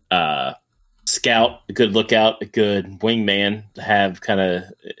good scout, a good lookout, a good wingman to have kind of,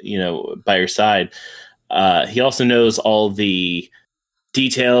 by your side, he also knows all the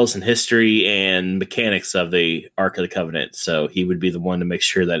details and history and mechanics of the Ark of the Covenant. So he would be the one to make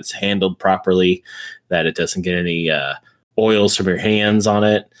sure that it's handled properly, that it doesn't get any oils from your hands on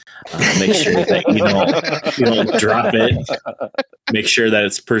it. Make sure that you don't drop it. Make sure that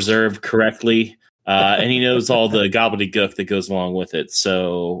it's preserved correctly. And he knows all the gobbledygook that goes along with it.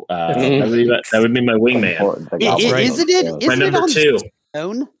 So that would be my wingman. Isn't it? My number two.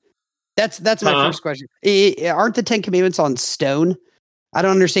 Stone? That's my first question. Aren't the 10 Commandments on stone? I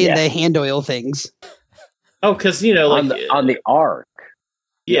don't understand the hand oil things. Oh, because on the Ark.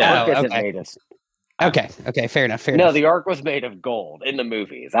 Yeah. The Ark isn't made of. Okay, fair enough. No, the Ark was made of gold in the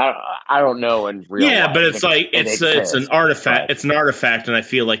movies. I don't know in real life. Yeah, but it's like it's an artifact. But it's an artifact, and I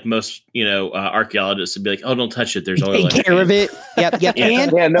feel like most archaeologists would be like, "Oh, don't touch it. There's oil." Take care of it. Yep.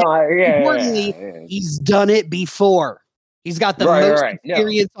 And importantly, he's done it before. He's got the most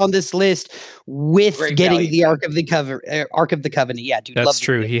experience on this list with getting the Ark of the Covenant. Yeah, dude, that's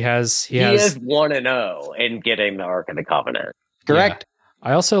true. He is 1-0 in getting the Ark of the Covenant. Correct. Yeah.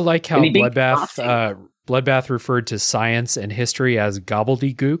 I also like how Bloodbath referred to science and history as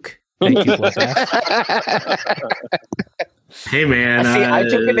gobbledygook. Thank you, Bloodbath. Hey man, I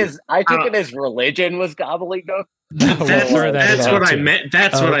took it as religion was gobbledygook. That's what I meant.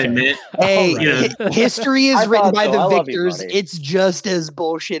 That's what I meant. Hey, history is written by the victors. It's just as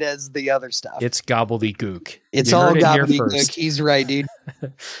bullshit as the other stuff. It's gobbledygook. It's all gobbledygook. He's right, dude.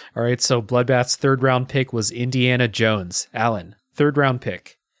 All right, so Bloodbath's third round pick was Indiana Jones. Alan, third round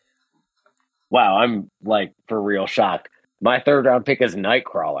pick. Wow, I'm like for real shocked. My third round pick is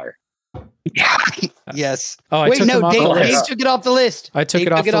Nightcrawler. Yes. Oh, Dave took it off the list. I took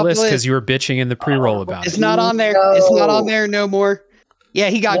it off the list because you were bitching in the pre-roll about it. It's not on there. No. It's not on there no more. Yeah,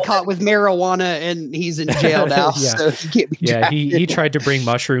 he got caught with marijuana and he's in jail now. So he can't be he tried to bring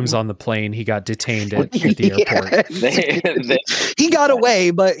mushrooms on the plane. He got detained at the airport. He got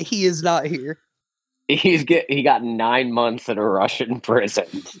away, but he is not here. He got 9 months in a Russian prison.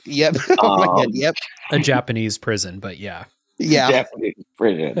 Yep. Oh my God. Yep. A Japanese prison, but yeah. Japanese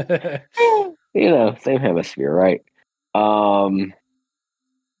prison. Same hemisphere, right? All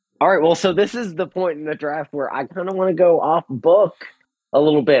right, well, so this is the point in the draft where I kind of want to go off book a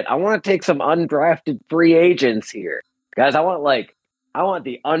little bit. I want to take some undrafted free agents here. Guys, I want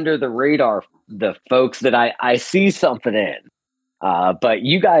the under the radar, the folks that I see something in. But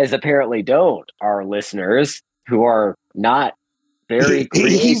you guys apparently don't, our listeners who are not very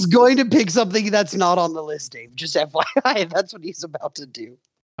creative. He's going to pick something that's not on the list, Dave. Just FYI, that's what he's about to do.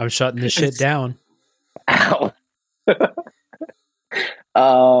 I'm shutting this shit down. Ow.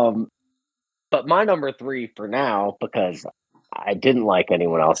 But my number 3 for now, because I didn't like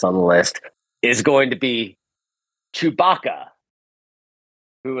anyone else on the list, is going to be Chewbacca.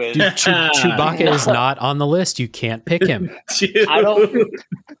 Who is Chewbacca is not on the list. You can't pick him. I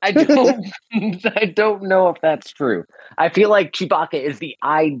don't know if that's true. I feel like Chewbacca is the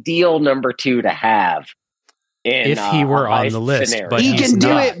ideal number 2 to have. If he were on the list, scenario. but he can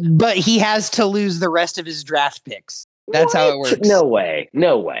do it, but he has to lose the rest of his draft picks. That's how it works. No way.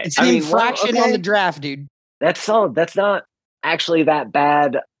 It's an infraction on the draft, dude. That's not actually that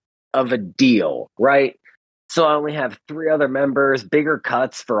bad of a deal, right? So I only have 3 other members, bigger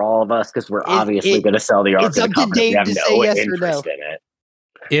cuts for all of us because we're obviously going to sell the Ark of it's the up to Covenant. We Dave have to no say yes or interest no. in it.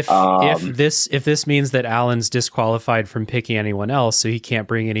 If this means that Alan's disqualified from picking anyone else, so he can't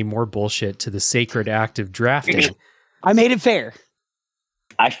bring any more bullshit to the sacred act of drafting. I made it fair.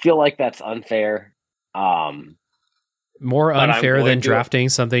 I feel like that's unfair. More But I'm unfair going than to- drafting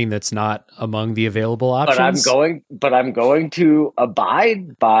something that's not among the available But options. I'm going to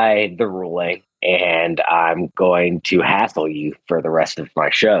abide by the ruling, and I'm going to hassle you for the rest of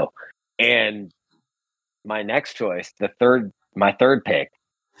my show. And my next choice, my third pick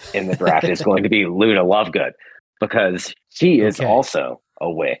in the draft is going to be Luna Lovegood, because she is Okay. also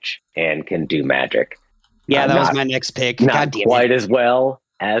a witch and can do magic. Yeah, that was Not- my next pick. Not God damn quite it. as well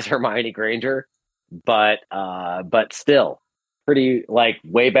as Hermione Granger, but still pretty, like,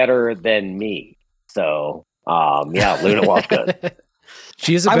 way better than me. So yeah, Luna Lovegood.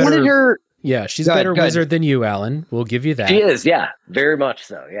 She's a I better, wanted her. yeah, she's a Go ahead, better go ahead. wizard than you, Alan. We'll give you that. She is, yeah, very much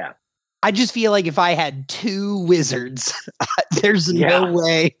so, yeah. I just feel like if I had 2 wizards, there's Yeah. no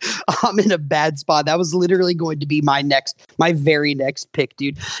way I'm in a bad spot. That was literally going to be my very next pick,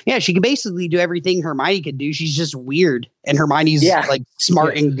 dude. Yeah, she can basically do everything Hermione can do. She's just weird, and Hermione's like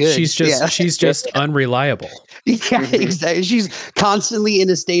smart and good. She's just unreliable. Yeah, exactly. She's constantly in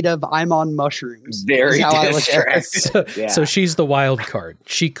a state of I'm on mushrooms. Very is how I look at it. distracted. So she's the wild card.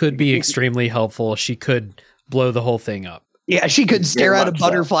 She could be extremely helpful. She could blow the whole thing up. Yeah, she could stare Very at a much so.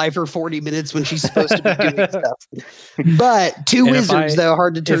 butterfly for 40 minutes when she's supposed to be doing stuff. But 2 And if wizards, though,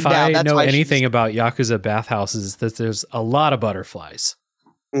 hard to turn If down. I That's know why anything about Yakuza bathhouses, that there's a lot of butterflies.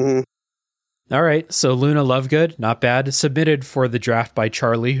 Mhm. All right, so Luna Lovegood, not bad. Submitted for the draft by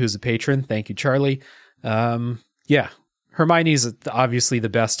Charlie, who's a patron. Thank you, Charlie. Yeah, Hermione's obviously the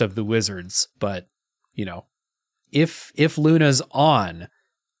best of the wizards, but you know, if Luna's on,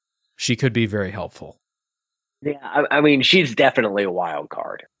 she could be very helpful. Yeah, I mean, she's definitely a wild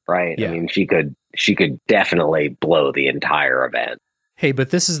card, right? Yeah. I mean, she could definitely blow the entire event. Hey, but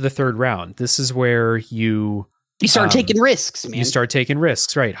this is the 3rd round. This is where you start taking risks, man. You start taking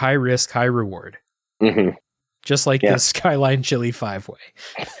risks, right? High risk, high reward. Mm-hmm. Just like Yeah. the Skyline Chili 5-way.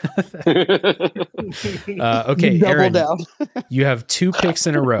 Okay, Double Aaron, down. you have 2 picks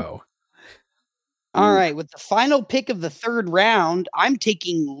in a row. All right, with the final pick of the 3rd round, I'm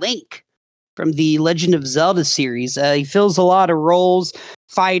taking Link from the Legend of Zelda series. He fills a lot of roles: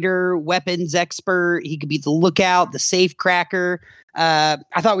 fighter, weapons expert. He could be the lookout, the safe cracker. I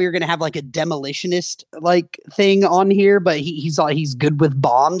thought we were going to have like a demolitionist like thing on here, but he's good with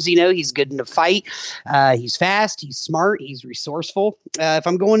bombs. You know, he's good in a fight. He's fast. He's smart. He's resourceful. If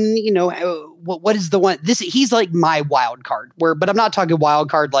I'm going, you know, what is the one? He's like my wild card. But I'm not talking wild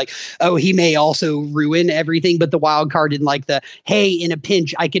card like, oh, he may also ruin everything, but the wild card in like the, hey, in a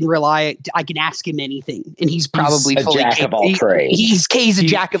pinch, I can ask him anything, and he's probably a fully jack of all trades. He's a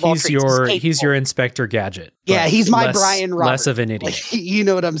jack of all trades. He's your Inspector Gadget. Yeah, but he's my less, Brian Roberts. Less of an idiot. Like, you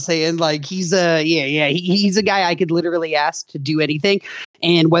know what I'm saying? Like he's he's a guy I could literally ask to do anything,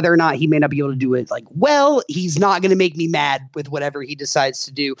 and whether or not he may not be able to do it like well, he's not going to make me mad with whatever he decides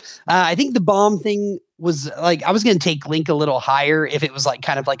to do. I think the bomb thing was like I was going to take Link a little higher if it was like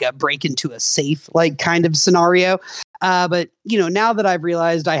kind of like a break into a safe like kind of scenario. But you know, now that I've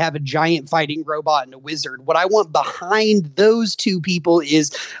realized I have a giant fighting robot and a wizard, what I want behind those 2 people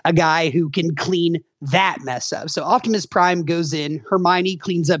is a guy who can clean that mess up. So Optimus Prime goes in, Hermione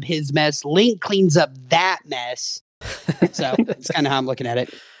cleans up his mess, Link cleans up that mess. So that's kind of how I'm looking at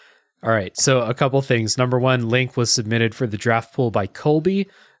it. All right, so a couple things. Number 1, Link was submitted for the draft pool by Colby,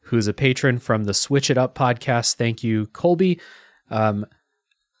 who's a patron from the Switch It Up podcast. Thank you, Colby.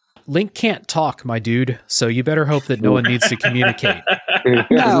 Link can't talk, my dude, so you better hope that no one needs to communicate.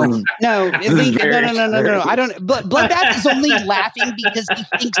 No. Link, no. true. I don't. Bloodbath is only laughing because he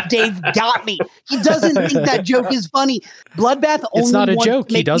thinks Dave got me. He doesn't think that joke is funny. Bloodbath only. It's not a wants joke.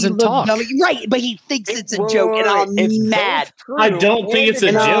 to He make me doesn't look talk. dumb. Right, but he thinks it's a joke, and I'm It's mad. both true I don't think it's a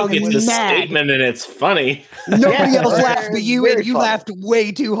And joke. I'm It's a mad. statement, and it's funny. Nobody Yeah, else right. laughed but you, Very and you funny. laughed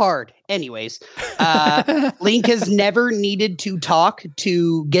way too hard. Anyways, Link has never needed to talk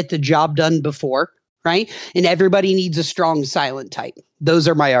to get the job done before, right? And everybody needs a strong silent type. Those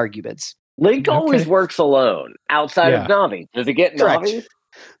are my arguments. Link always works alone outside Yeah. of Navi. Does he get Correct. Navi?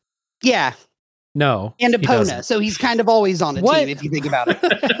 Yeah, No, and he Epona, doesn't. so he's kind of always on a What? team if you think about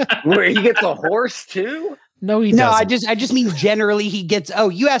it. Where he gets a horse too? No, he No, doesn't. I just mean generally he gets. Oh,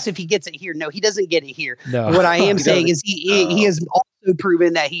 you asked if he gets it here. No, he doesn't get it here. No. What I am He saying doesn't. is he has also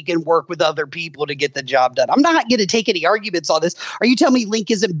proven that he can work with other people to get the job done. I'm not going to take any arguments on this. Are you telling me Link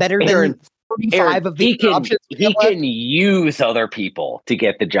isn't better than Aaron, 45 of the options. He can use other people to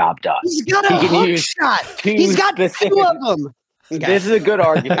get the job done. He's got a hook shot. He's got two of them. Okay. This is a good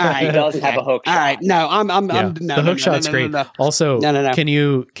argument. He does have a hook shot. All right. No, the hook shot's great. Also, can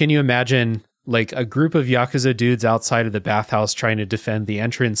you imagine like a group of Yakuza dudes outside of the bathhouse trying to defend the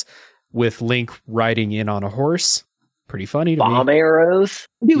entrance with Link riding in on a horse? Pretty funny to Bomb me. arrows.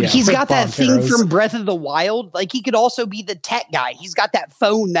 Dude, he's got that thing from Breath of the Wild. Like, he could also be the tech guy. He's got that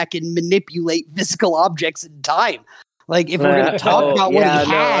phone that can manipulate physical objects in time. Like, if we're going to talk about what he has.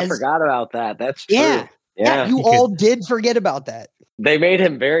 I forgot about that. That's true. Yeah, you all did forget about that. They made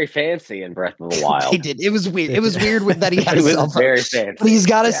him very fancy in Breath of the Wild. They did. It was weird. It was weird that he had a cell phone. Very fancy. But he's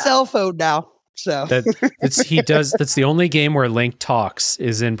got a cell phone now. So that's the only game where Link talks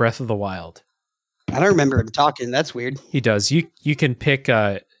is in Breath of the Wild. I don't remember him talking. That's weird. He does. You can pick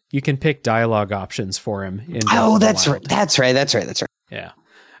dialogue options for him. That's right. That's right. Yeah.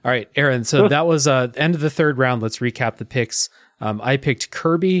 All right, Aaron. So that was end of the third round. Let's recap the picks. I picked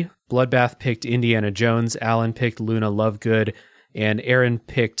Kirby. Bloodbath picked Indiana Jones. Alan picked Luna Lovegood, and Aaron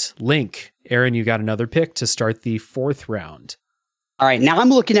picked Link. Aaron, you got another pick to start the fourth round. All right, now I'm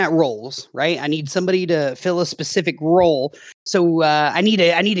looking at roles, right? I need somebody to fill a specific role. So I need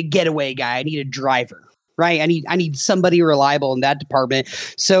a getaway guy. I need a driver, right? I need somebody reliable in that department.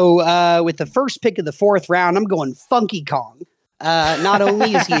 So with the first pick of the fourth round, I'm going Funky Kong. Not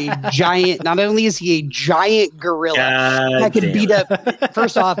only is he a giant gorilla that can beat up,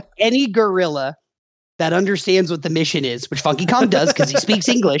 first off, any gorilla that understands what the mission is, which Funky Kong does because he speaks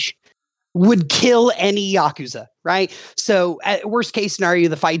English, would kill any Yakuza, right? So at worst case scenario,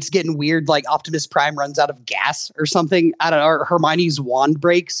 the fight's getting weird, like Optimus Prime runs out of gas or something. I don't know, or Hermione's wand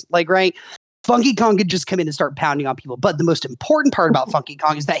breaks, like, right? Funky Kong could just come in and start pounding on people. But the most important part about Funky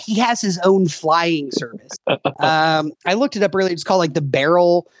Kong is that he has his own flying service. I looked it up earlier. It's called like the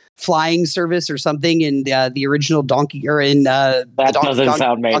Barrel Flying Service or something in the original Donkey or in that doesn't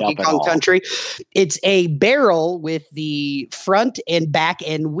sound made Donkey up Kong at all. Country. It's a barrel with the front and back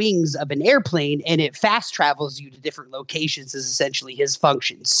end wings of an airplane, and it fast travels you to different locations. Is essentially his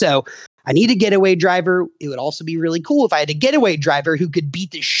function. So I need a getaway driver. It would also be really cool if I had a getaway driver who could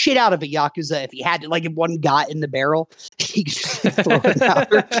beat the shit out of a Yakuza if he had to, like if one got in the barrel, he could just throw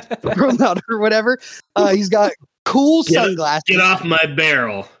him out or whatever. He's got cool sunglasses. Get off my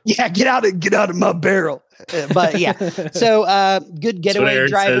barrel. Yeah, get out of my barrel. But yeah, so good getaway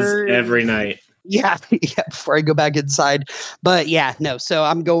driver every night. Yeah, before I go back inside. But yeah, no. So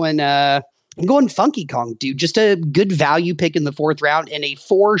I'm going Funky Kong, dude. Just a good value pick in the fourth round and a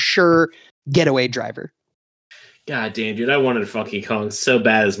for sure getaway driver. God damn, dude. I wanted Funky Kong so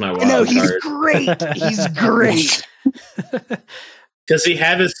bad as my wild No, card. he's great. He's great. Does he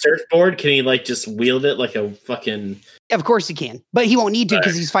have his surfboard? Can he like just wield it like a fucking... Of course he can. But he won't need to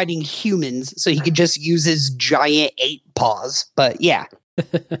because he's fighting humans. So he could just use his giant 8 paws. But yeah.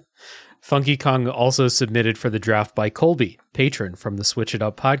 Funky Kong also submitted for the draft by Colby, patron from the Switch It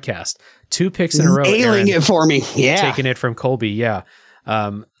Up podcast. 2 picks in a row. Nailing it for me. Yeah. Taking it from Colby. Yeah.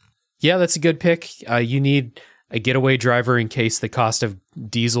 Yeah, that's a good pick. You need a getaway driver in case the cost of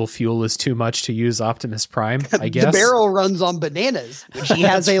diesel fuel is too much to use Optimus Prime, I guess. The barrel runs on bananas, which he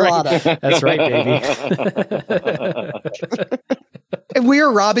has a lot of. That's right, baby. If we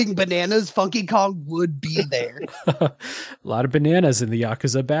were robbing bananas, Funky Kong would be there. A lot of bananas in the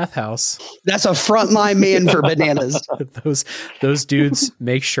Yakuza bathhouse. That's a frontline man for bananas. Those dudes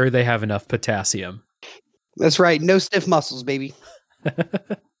make sure they have enough potassium. That's right. No stiff muscles, baby.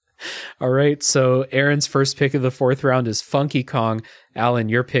 All right. So Aaron's first pick of the fourth round is Funky Kong. Alan,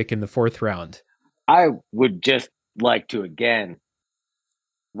 your pick in the fourth round. I would just like to again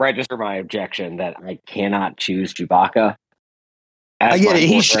register my objection that I cannot choose Chewbacca. I get it.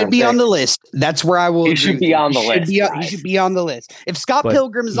 He should be on the list. That's where I will. He should be on the list. He should be on the list. If Scott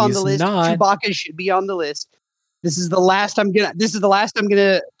Pilgrim is on the list, Chewbacca should be on the list. This is the last I'm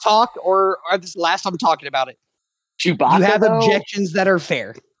gonna talk, or this is the last I'm talking about it. Chewbacca. You have objections that are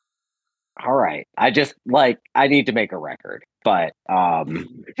fair. All right. I just I need to make a record, but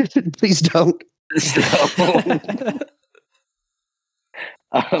please don't. This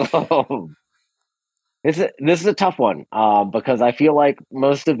is a tough one because I feel like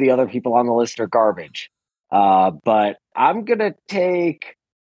most of the other people on the list are garbage. But I'm gonna take.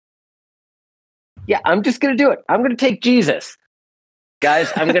 Yeah, I'm just gonna do it. I'm gonna take Jesus.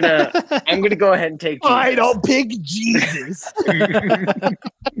 Guys, I'm gonna go ahead and take Jesus. I don't pick Jesus.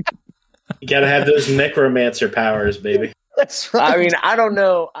 You gotta have those necromancer powers, baby. That's right. I mean, I don't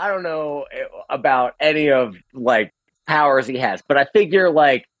know about any of powers he has, but I figure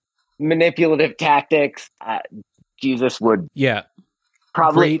manipulative tactics, Jesus would. Yeah.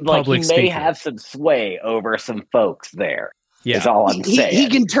 Probably, Great like, he public may speaker. have some sway over some folks there. Yeah. Is all I'm saying. He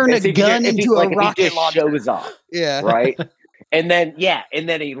can turn a If he- gun if he- into a like, if he rocket just launcher. shows up, Yeah. right? And then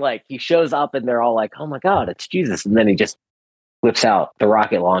he shows up and they're all like, "Oh my god, it's Jesus!" And then he just whips out the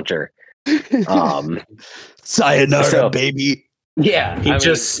rocket launcher. Sayonara, So- baby. Yeah, He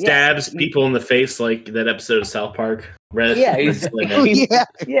just stabs people in the face like that episode of South Park. Red, Yeah, Red he's- Slim Oh, Man.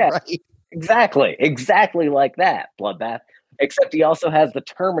 yeah. Right. Exactly like that, Bloodbath. Except he also has the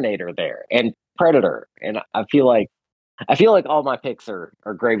Terminator there and Predator, and I feel like all my picks are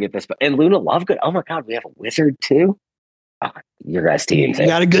gravy at this point. And Luna Lovegood. Oh my god, we have a wizard too. Oh, your guys' team. You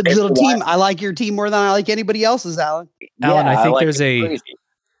got a good little team. I like your team more than I like anybody else's, Alan. Alan, I think like there's it a crazy.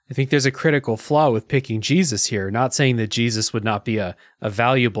 I think there's a critical flaw with picking Jesus here. Not saying that Jesus would not be a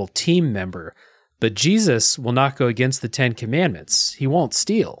valuable team member, but Jesus will not go against the 10 Commandments. He won't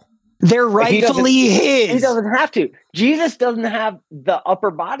steal. They're rightfully He his. doesn't have to. Jesus doesn't have the upper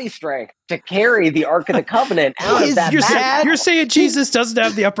body strength to carry the Ark of the Covenant out of that bag. You're saying Jesus doesn't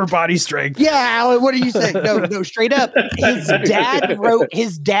have the upper body strength. Yeah, Alan, what are you saying? No, straight up.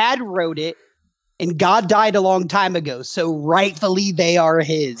 His dad wrote it, and God died a long time ago, so rightfully they are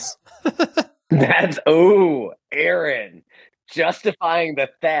his. That's Aaron. Justifying the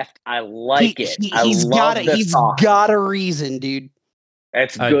theft. I like it. He's got a reason, dude.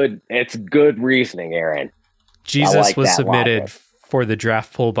 It's good. It's good reasoning, Aaron. Jesus like was that submitted logic. for the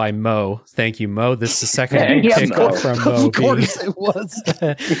draft poll by Mo. Thank you, Mo. This is the second Yeah, pick Mo. from Mo. Of course it was.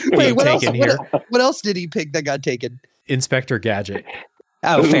 Wait, what else? What else did he pick that got taken? Inspector Gadget.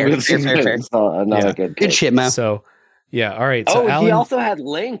 Oh, fair. Another good pick. Good shit, man. So, yeah, all right. So Alan, he also had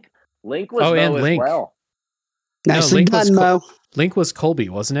Link. Link was and Mo as Link. well. Nicely Link was done, Mo. Link was Colby,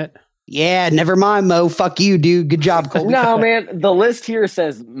 wasn't it? Yeah, never mind, Mo. Fuck you, dude. Good job, Cole. No, man. The list here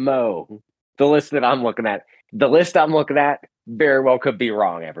says Mo. The list I'm looking at very well could be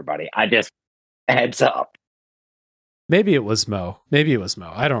wrong, everybody. I just heads up. Maybe it was Mo.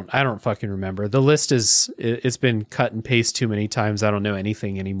 I don't fucking remember. The list it's been cut and paste too many times. I don't know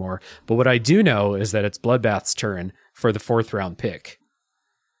anything anymore. But what I do know is that it's Bloodbath's turn for the 4th round pick.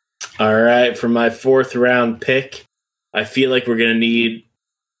 All right, for my 4th round pick, I feel like we're going to need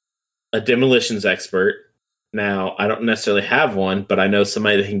a demolitions expert. Now, I don't necessarily have one, but I know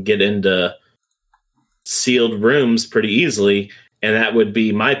somebody that can get into sealed rooms pretty easily, and that would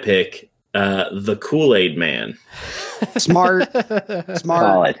be my pick, the Kool-Aid Man. Smart.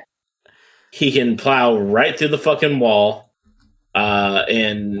 Solid. He can plow right through the fucking wall.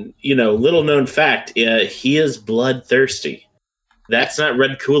 And, little known fact, he is bloodthirsty. That's not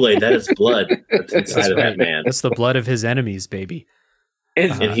red Kool-Aid, that is blood that's inside of that man. That's the blood of his enemies, baby.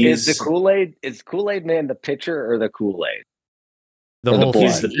 Is the Kool-Aid? Is Kool-Aid Man the pitcher or the Kool-Aid? The Or the whole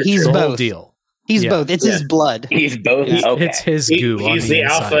blood. thing. He's the whole both. deal. He's both. It's his blood. He's both. It's, Okay. it's his goo. on He's the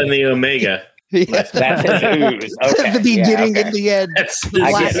inside. alpha and the omega. Yeah. That's his ooze. Okay. At the beginning yeah, okay. and the end. That's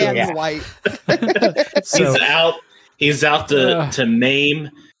Black get it, and yeah. white. So, he's out to maim,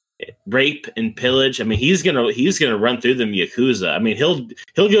 rape, and pillage. I mean, he's gonna run through them Yakuza. I mean, he'll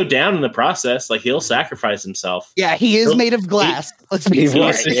go down in the process. Like, he'll sacrifice himself. Yeah, he is made of glass. Let's be He's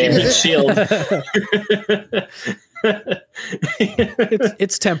frank. He's a human shield.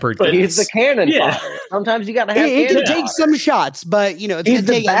 it's tempered. But he's the cannon Yeah. fodder. Sometimes you gotta have He cannon can take fodder. some shots, but it's He's gonna the take at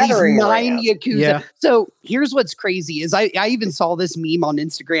least battering 9 ram. Yakuza. Yeah. So here's what's crazy is I even saw this meme on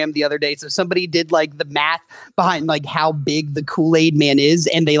Instagram the other day. So somebody did like the math behind like how big the Kool-Aid Man is,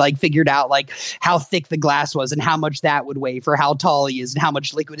 and they like figured out like how thick the glass was and how much that would weigh for how tall he is and how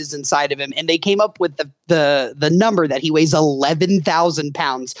much liquid is inside of him. And they came up with the number that he weighs 11,000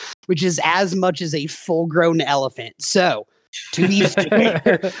 pounds, which is as much as a full-grown elephant. So to be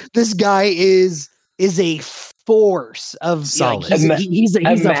fair, this guy is a force of Solid. he's a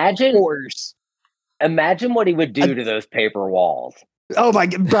Imagine- force. Imagine what he would do to those paper walls. Oh my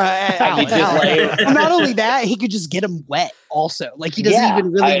god, He just like- not only that, he could just get him wet. Also, like he doesn't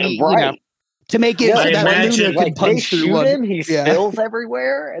even really need right. to make it No, so that imagine, Luna Like can they punch through shoot one. him, he Yeah. spills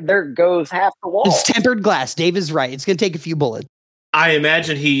everywhere, and there goes half the wall. It's tempered glass. Dave is right. It's gonna take a few bullets. I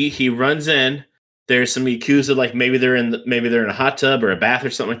imagine he runs in. There's some Yakuza, like maybe they're in a hot tub or a bath or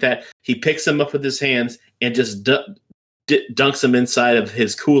something like that. He picks them up with his hands and just dunks them inside of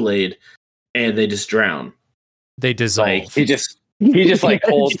his Kool-Aid, and they just drown. They dissolve. Like, He just like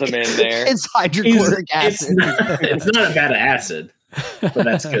holds them in there. It's hydrochloric It's acid. it's not a bad acid, but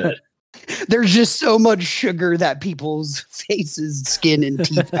that's good. There's just so much sugar that people's faces, skin, and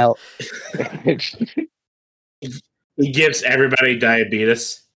teeth out. He gives everybody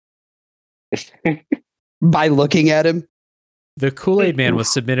diabetes. By looking at him. The Kool-Aid Man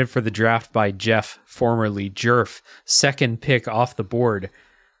was submitted for the draft by Jeff, formerly Jerf, second pick off the board.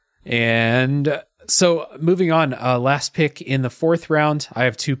 And so moving on, last pick in the 4th round. I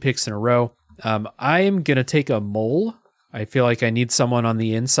have 2 picks in a row. I am going to take a mole. I feel like I need someone on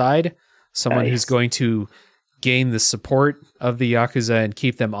the inside, someone who's going to gain the support of the Yakuza and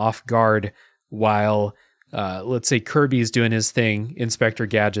keep them off guard while, let's say, Kirby's doing his thing, Inspector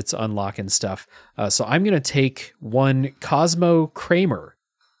Gadget's unlocking stuff. So I'm going to take one Cosmo Kramer.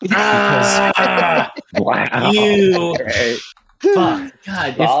 Wow. You. Okay. Fuck.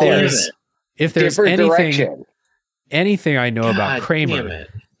 God, if there's anything I know about Kramer,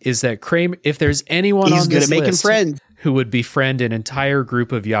 is that Kramer, if there's anyone He's on good this at making list friends. who would befriend an entire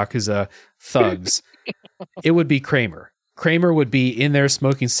group of Yakuza thugs, it would be Kramer. Kramer would be in there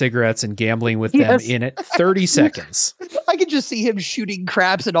smoking cigarettes and gambling with them in 30 seconds. I could just see him shooting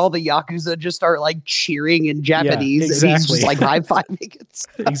craps and all the Yakuza just start like cheering in Japanese. exactly. And he's just like high-fiving it.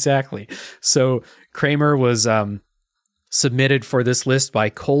 Exactly. So Kramer was submitted for this list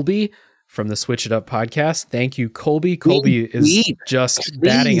by Colby from the Switch It Up podcast. Thank you, Colby. Colby is just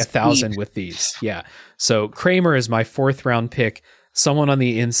batting 1,000 with these. Yeah. So Kramer is my 4th round pick. Someone on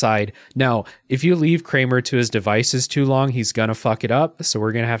the inside. Now, if you leave Kramer to his devices too long, he's gonna fuck it up. So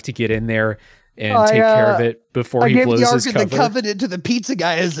we're gonna have to get in there and take care of it before he blows his cover. I gave the Covenant to the pizza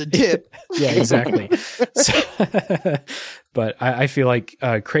guy as a tip. Yeah, exactly. But I feel like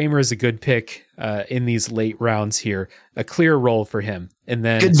Kramer is a good pick in these late rounds here. A clear role for him. And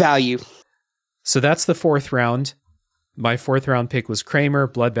then good value. So that's the 4th round. My 4th round pick was Kramer.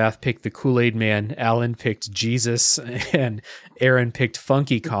 Bloodbath picked the Kool-Aid Man. Alan picked Jesus. And Aaron picked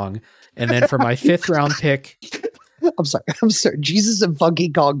Funky Kong. And then for my 5th round pick... I'm sorry. Jesus and Funky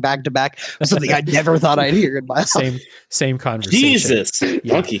Kong back to back was something I never thought I'd hear in my life. Same conversation. Jesus,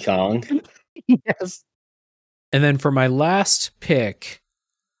 yeah. Funky Kong. Yes. And then for my last pick,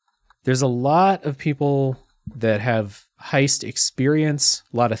 there's a lot of people that have heist experience,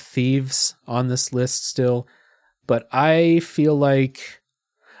 a lot of thieves on this list still, but I feel like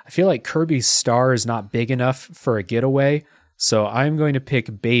Kirby's star is not big enough for a getaway, so I'm going to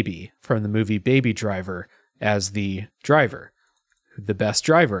pick Baby from the movie Baby Driver as the driver, the best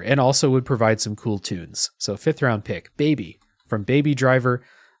driver, and also would provide some cool tunes. So 5th round pick, Baby from Baby Driver,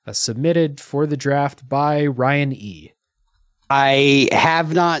 submitted for the draft by Ryan E. I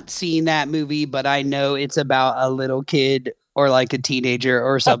have not seen that movie, but I know it's about a little kid or like a teenager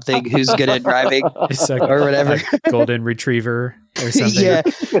or something who's good at driving or whatever. Golden retriever or something.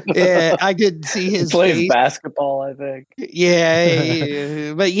 Yeah, I could see his plays face. Basketball, I think.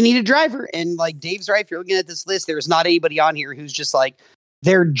 Yeah, but you need a driver. And like Dave's right, if you're looking at this list, there's not anybody on here who's just like,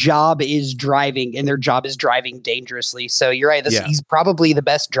 their job is driving and their job is driving dangerously. So you're right. He's probably the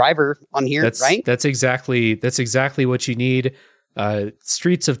best driver on here, right? That's exactly what you need.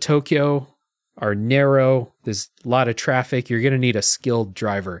 Streets of Tokyo are narrow. There's a lot of traffic. You're going to need a skilled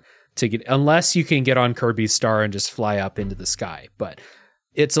driver to get, unless you can get on Kirby's star and just fly up into the sky, but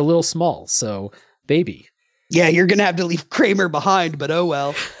it's a little small. So Baby. Yeah. You're going to have to leave Kramer behind, but oh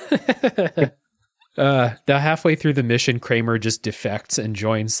well. The halfway through the mission, Kramer just defects and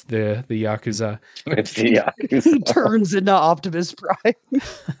joins the Yakuza. It's the Yakuza. He turns into Optimus Prime.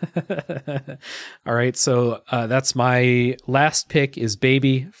 All right, so that's my last pick is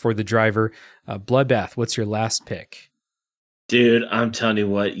Baby for the driver. Bloodbath, what's your last pick? Dude, I'm telling you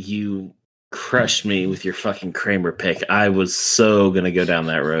what, you crushed me with your fucking Kramer pick. I was so gonna go down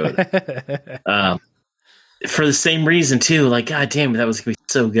that road. For the same reason too. Like, god damn, that was gonna be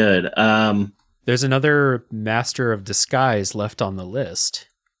so good. There's another Master of Disguise left on the list.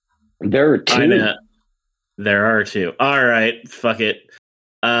 There are 2. There are 2. All right, fuck it.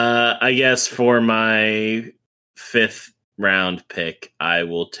 I guess for my 5th round pick, I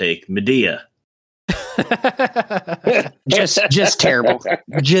will take Medea. just terrible.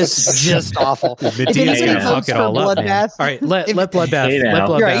 Just awful. Medea's gonna fuck it all up, man. All right, let Bloodbath.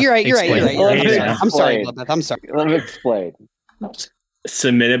 You're right. I'm sorry, Bloodbath. I'm sorry. Let me explain.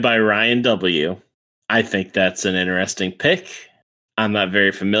 Submitted by Ryan W. I think that's an interesting pick. I'm not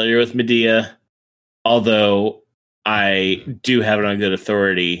very familiar with Medea, although I do have it on good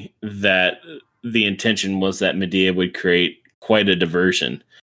authority that the intention was that Medea would create quite a diversion.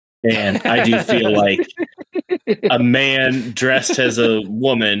 And I do feel like a man dressed as a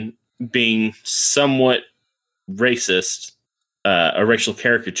woman being somewhat racist, a racial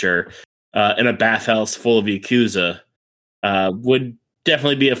caricature, in a bathhouse full of Yakuza would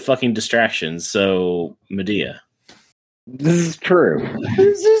definitely be a fucking distraction. So Medea. This is true.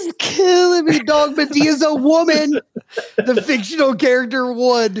 This is killing me, dog. Medea's a woman. The fictional character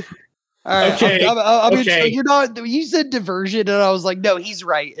would. All right, Okay, I'm okay. you're not. You said diversion, and I was like, no, he's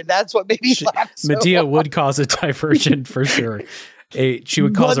right, and that's what made me laugh. So Medea would cause a diversion for sure. She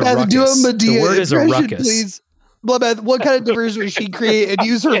would cause a Bloodbath, do a ruckus. Medea The word is a impression, ruckus. please. Bloodbath, what kind of diversion would she create? And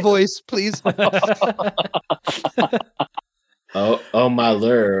use her voice, please. Oh my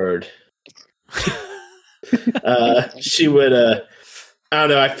lord. She would I don't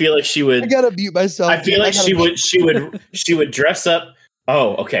know, I feel like she would I gotta mute myself. I feel like she would dress up.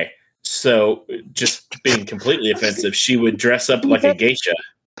 Oh, okay. So just being completely offensive, she would dress up like a geisha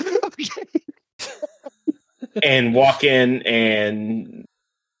and walk in and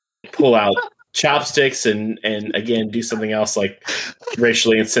pull out chopsticks and again do something else like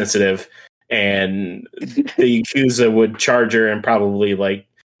racially insensitive, and the Yakuza would charge her and probably like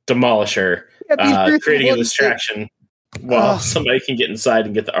demolish her, creating a distraction while somebody can get inside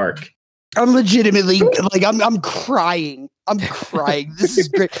and get the arc. I'm legitimately like I'm crying. I'm crying. This is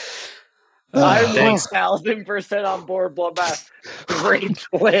great. I'm Thanks. 1000% on board, Bloodbath. Great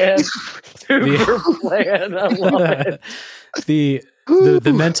plan. Super plan. I love it.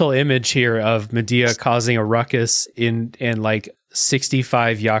 The mental image here of Medea causing a ruckus and like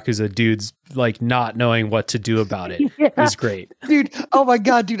 65 Yakuza dudes like not knowing what to do about it is great. Dude, oh my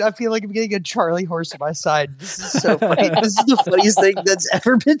god, dude, I feel like I'm getting a Charlie horse on my side. This is so funny. This is the funniest thing that's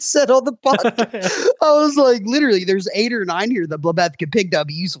ever been said on the podcast. I was like, literally, there's 8 or 9 here that Bloodbath can pick up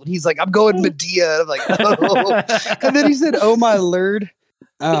useful. He's like, I'm going Medea. I'm like, oh. And then he said, oh my lord.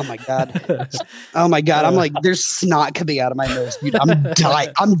 Oh my god. Oh my god. I'm like, there's snot coming out of my nose, dude. I'm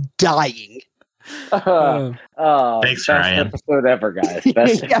dying. Thanks, best Ryan. episode ever, guys.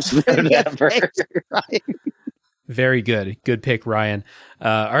 Best episode ever. Thanks, Ryan. Very good. Good pick, Ryan.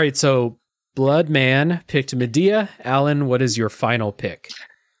 All right, so Bloodman picked Medea. Alan, what is your final pick?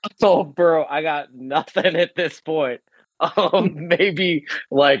 Oh, bro, I got nothing at this point. Maybe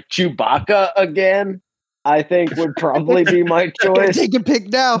like Chewbacca again, I think would probably be my choice. Take a pick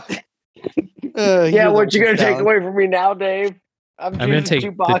now. Yeah, what you gonna take away from me now, Dave? I'm going to take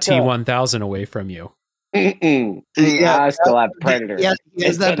Chewbacca. the T-1000 away from you. Yeah, I still have Predator. Yeah, he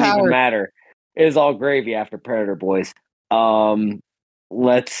has It that doesn't even power. matter. It is all gravy after Predator, boys.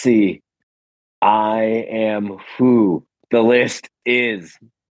 Let's see. I am who the list is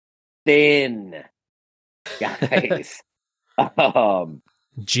thin, guys.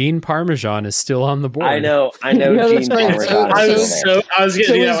 Gene Parmesan is still on the board. I know. Yeah, Gene that's right. Parmesan I is was still there. I was gonna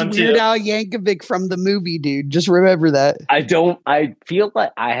So do that is one Weird too. Al Yankovic from the movie, dude. Just remember that. I feel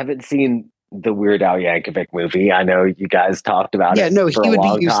like I haven't seen the Weird Al Yankovic movie. I know you guys talked about Yeah, it no, for he a would be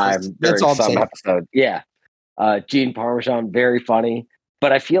long useless. time That's during all I'm some saying. episode. Yeah. Gene Parmesan, very funny.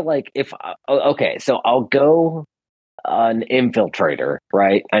 But I feel like okay, so I'll go an infiltrator,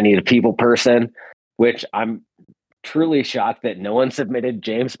 right? I need a people person, which I'm truly shocked that no one submitted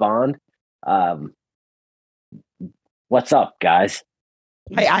James Bond. What's up, guys?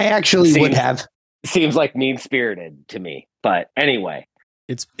 I actually would have. Seems like mean-spirited to me. But anyway.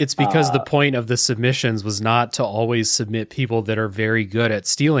 It's because the point of the submissions was not to always submit people that are very good at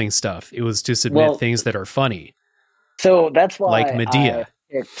stealing stuff. It was to submit things that are funny. So that's why like Medea.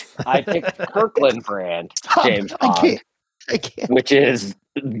 I picked Kirkland brand James Bond, I can't. which is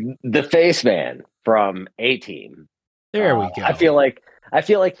the face man from A-Team. There we go. I feel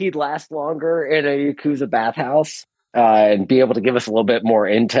like he'd last longer in a Yakuza bathhouse and be able to give us a little bit more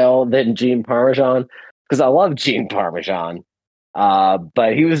intel than Gene Parmesan, because I love Gene Parmesan,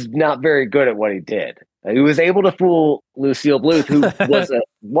 but he was not very good at what he did. He was able to fool Lucille Bluth, who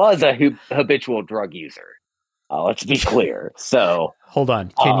was a habitual drug user. Let's be clear. So hold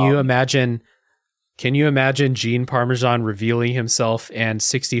on. Can you imagine Gene Parmesan revealing himself and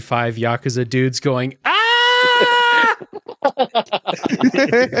 65 Yakuza dudes going, ah!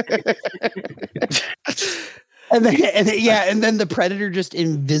 and then the Predator just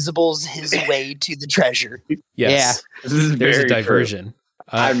invisibles his way to the treasure. Yes. this is There's very a diversion.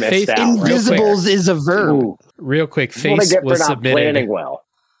 I missed Faith, out. Invisibles is a verb. real quick, This is what I Face get for was not submitted planning well.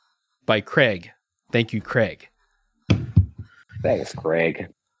 by Craig. Thank you, Craig. Thanks, Craig.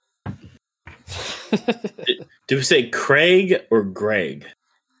 Do we say Craig or Greg?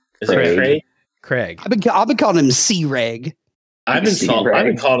 Is Craig. it Craig? Craig. I've been calling him C-Reg. I've been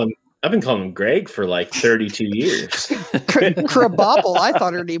Greg. calling him Greg for like 32 years. Crabapple. I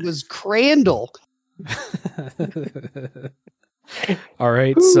thought her name was Crandall. All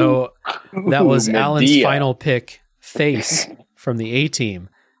right, so that was Medea. Alan's final pick, Face from the A-Team.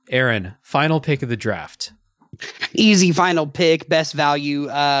 Aaron, final pick of the draft. Easy final pick, best value,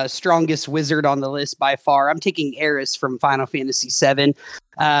 strongest wizard on the list by far. I'm taking Eris from Final Fantasy VII.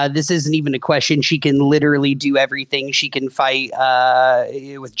 This isn't even a question. She can literally do everything. She can fight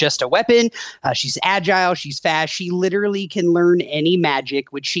with just a weapon. She's agile. She's fast. She literally can learn any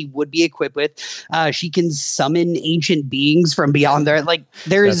magic, which she would be equipped with. She can summon ancient beings from beyond there. Like,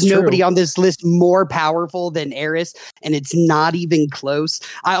 there is nobody on this list more powerful than Eris, and it's not even close.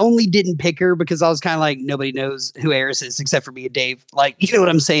 I only didn't pick her because I was kind of like, nobody knows who Eris is except for me and Dave. Like, you know what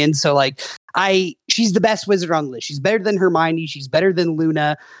I'm saying? So, like, she's the best wizard on the list. She's better than Hermione. She's better than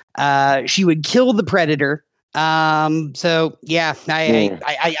Luna. She would kill the Predator. So yeah,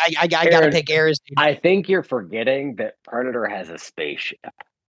 I gotta pick Eris. I think you're forgetting that Predator has a spaceship.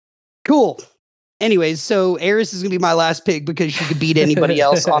 Cool. Anyways, so Eris is gonna be my last pick because she could beat anybody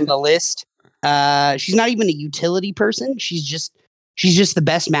else on the list. She's not even a utility person. She's just the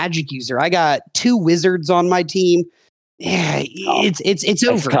best magic user. I got 2 wizards on my team. Yeah, it's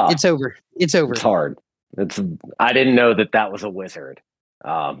over. Tough. It's over. It's over. It's hard. I didn't know that was a wizard.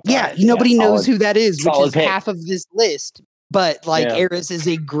 Nobody knows who that is, which is pick. half of this list. But like, Eris is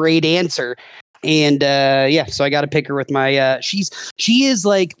a great answer, and so I got to pick her with my. She is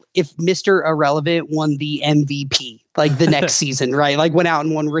like if Mr. Irrelevant won the MVP like the next season, right? Like went out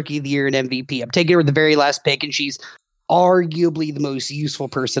and won Rookie of the Year and MVP. I'm taking her with the very last pick, and she's arguably the most useful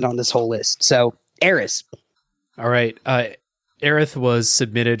person on this whole list. So Eris. All right. Aerith was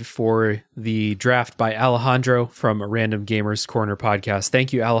submitted for the draft by Alejandro from a Random Gamers Corner podcast.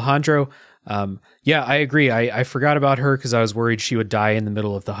 Thank you, Alejandro. Yeah, I agree. I forgot about her because I was worried she would die in the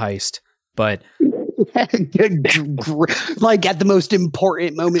middle of the heist. But like at the most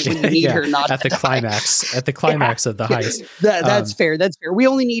important moment when you need her, not at the climax. At the climax of the heist. That's fair. That's fair. We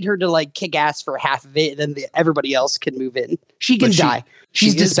only need her to like kick ass for half of it, and then everybody else can move in. She can die.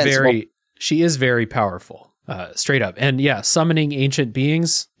 She's dispensable. She is very powerful. Straight up. And yeah, summoning ancient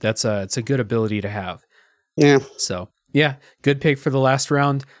beings, it's a good ability to have. Yeah. So yeah, good pick for the last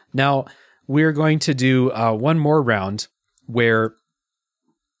round. Now we're going to do one more round where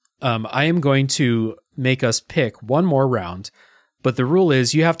I am going to make us pick one more round, but the rule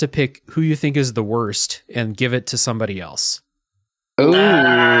is you have to pick who you think is the worst and give it to somebody else. Oh,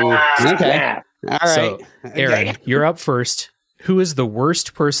 okay. All right. So Aaron, you're up first. Who is the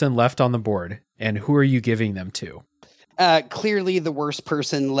worst person left on the board, and who are you giving them to? Clearly the worst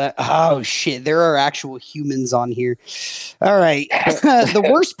person left. Oh, shit. There are actual humans on here. All right. The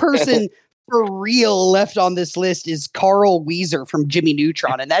worst person for real left on this list is Carl Weezer from Jimmy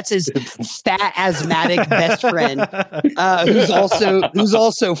Neutron, and that's his fat asthmatic best friend, who's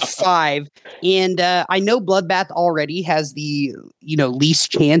also 5. And I know Bloodbath already has the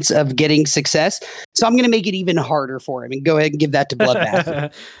least chance of getting success, so I'm going to make it even harder for him and go ahead and give that to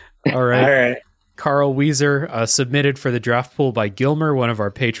Bloodbath. All right. Carl Weezer, submitted for the draft pool by Gilmer, one of our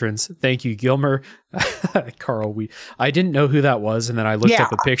patrons. Thank you, Gilmer. Carl I didn't know who that was, and then I looked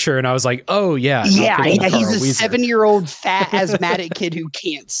up a picture, and I was like, oh, yeah. He's a 7-year-old fat asthmatic kid who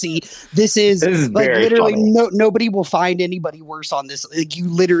can't see. This is like literally nobody will find anybody worse on this. Like, you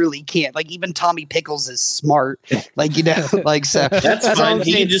literally can't. Like, even Tommy Pickles is smart. Like, like, so. That's fine.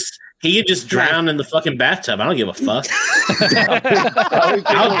 He could just drown in the fucking bathtub. I don't give a fuck.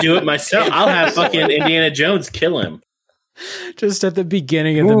 I'll do it myself. I'll have fucking Indiana Jones kill him. Just at the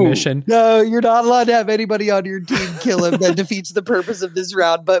beginning of the mission. No, you're not allowed to have anybody on your team kill him. That defeats the purpose of this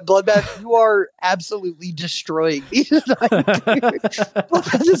round. But Bloodbath, you are absolutely destroying me tonight.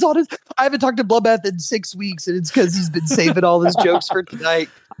 Bloodbath is honest. I haven't talked to Bloodbath in 6 weeks, and it's because he's been saving all his jokes for tonight.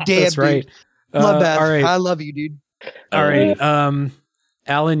 Damn, that's right. Bloodbath, all right. I love you, dude. All right.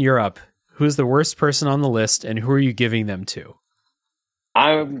 Alan, you're up. Who's the worst person on the list, and who are you giving them to?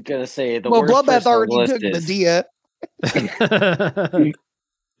 I'm gonna say the worst Bloodbath person already on the took list Medea.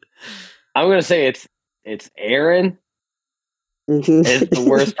 I'm gonna say it's Aaron. Is the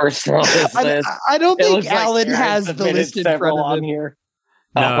worst person on this list. I don't think Alan has the list in front of him here.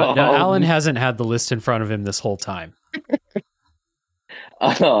 No, Alan hasn't had the list in front of him this whole time.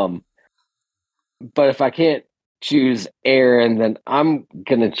 But if I can't choose Aaron, then I'm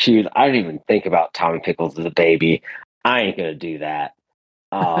gonna choose. I didn't even think about Tommy Pickles as a baby. I ain't gonna do that.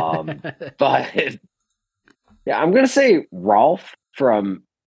 But yeah, I'm gonna say Rolf from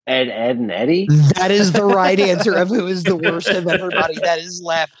Ed, and Eddie. That is the right answer of who is the worst of everybody that is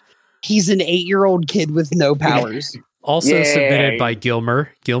left. He's an 8-year-old kid with no powers. Also submitted by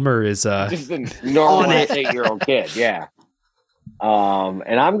Gilmer. Gilmer is just a normal 8-year-old kid. Yeah.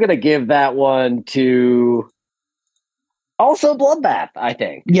 And I'm gonna give that one to also Bloodbath, I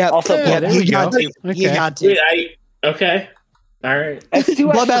think. Yeah. Also, there we go. You got to. Okay. All right. That's 2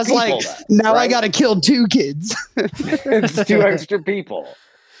 Bloodbath's extra like, people, now right? I got to kill 2 kids. It's 2 extra people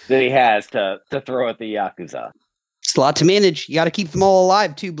that he has to throw at the Yakuza. It's a lot to manage. You got to keep them all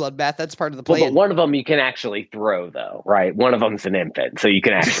alive too, Bloodbath. That's part of the Well, plan. but one of them you can actually throw, though, right? One of them's an infant, so you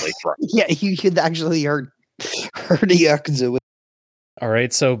can actually throw. Yeah, you could actually hurt a Yakuza with. All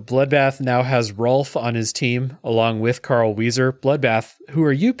right, so Bloodbath now has Rolf on his team along with Carl Weezer. Bloodbath, who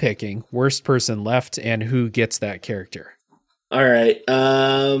are you picking? Worst person left, and who gets that character? All right.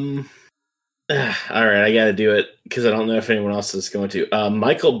 All right, I got to do it because I don't know if anyone else is going to.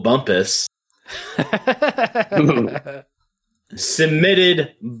 Michael Bumpus,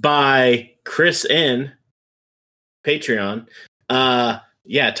 submitted by Chris N. Patreon.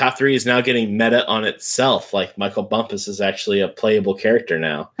 Yeah, top 3 is now getting meta on itself. Like Michael Bumpus is actually a playable character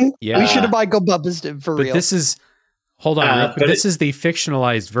now. Yeah, We should have Michael Bumpus him for but real. this is hold on. real quick. but This is the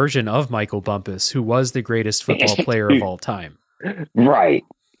fictionalized version of Michael Bumpus, who was the greatest football player of all time. Right.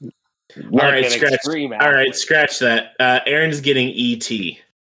 All right, scratch that. Aaron's getting ET.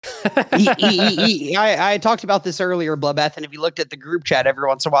 I talked about this earlier, Bloodbath, and if you looked at the group chat every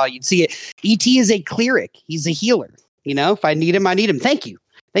once in a while, you'd see it. ET is a cleric. He's a healer. You know, if I need him, I need him. Thank you.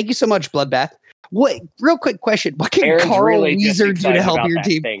 Thank you so much, Bloodbath. What? Real quick question. What can Aaron's Carl really just Weezer do excited to help about your that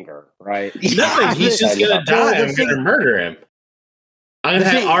team? Finger, right? Nothing. He's just going to die. I'm going to murder him. I'm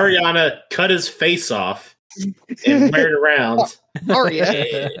going to have Ariana cut his face off and wear it around.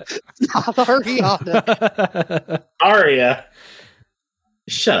 Arya. Not Ariana. Aria.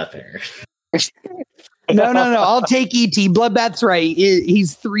 Shut up, Aaron. No. I'll take ET. Bloodbath's right.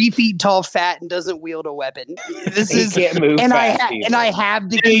 He's 3 feet tall, fat, and doesn't wield a weapon. He can't move and fast I have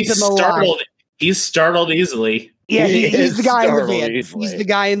to keep him alive. He's startled easily. Yeah, he's the guy in the van. Easily. He's the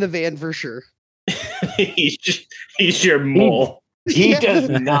guy in the van for sure. he's your mole. He does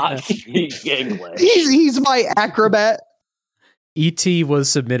not speak English. He's my acrobat. E.T.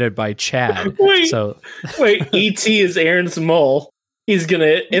 was submitted by Chad. Wait, E.T. is Aaron's mole. He's going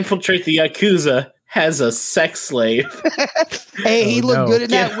to infiltrate the Yakuza as a sex slave. Hey, he looked good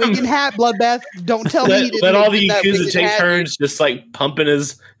in that wig and hat, Bloodbath. Don't tell me he didn't let all look the good in that wig Yakuza and take hat. turns just like pumping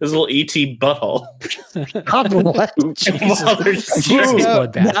his little ET butthole. What? While they're distracted.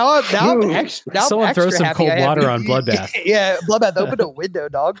 Bloodbath. Now I'm extra. Someone throw some happy cold I have water you. on Bloodbath. Yeah, Bloodbath, open a window,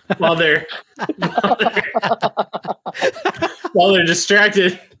 dog. while they're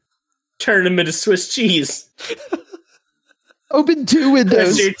distracted, turn them into Swiss cheese. Open 2 The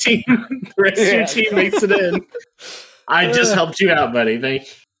windows. rest of your team makes it in. I just helped you out, buddy.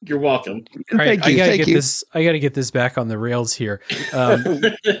 You're welcome. All right, Thank you. I gotta get this back on the rails here.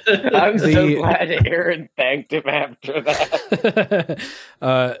 I'm so glad Aaron thanked him after that.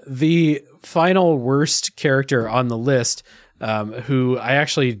 The final worst character on the list, who I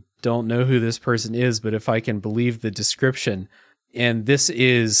actually don't know who this person is, but if I can believe the description, and this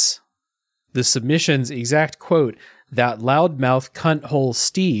is the submission's exact quote, "That loudmouth cunt hole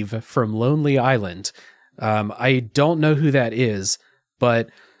Steve from Lonely Island." I don't know who that is, but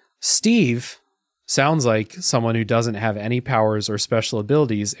Steve sounds like someone who doesn't have any powers or special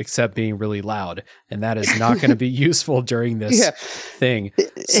abilities except being really loud, and that is not going to be useful during this thing.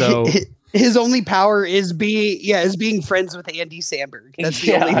 So his only power is being friends with Andy Samberg. That's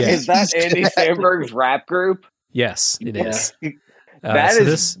the only thing. Is that Andy Samberg's rap group? yes, it is. That so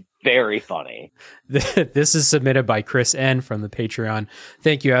is very funny. This is submitted by Chris N from the Patreon.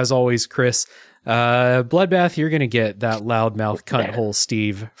 Thank you, as always, Chris. Bloodbath, you're going to get that loudmouth cunt hole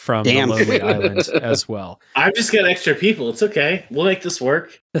Steve from the Lonely Island as well. I've just got extra people. It's okay. We'll make this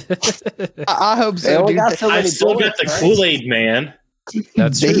work. I hope so, dude. I still got the Kool-Aid man.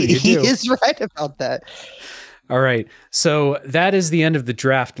 That's true. He is right about that. All right. So that is the end of the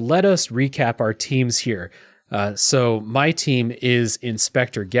draft. Let us recap our teams here. So my team is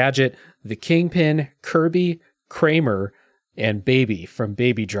Inspector Gadget, the Kingpin, Kirby, Kramer, and Baby from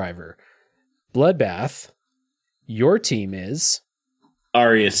Baby Driver. Bloodbath, your team is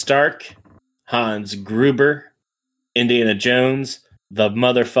Arya Stark, Hans Gruber, Indiana Jones, the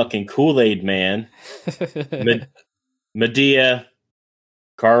motherfucking Kool-Aid man, Medea,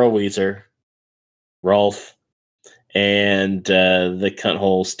 Carl Weezer, Rolf, and the cunt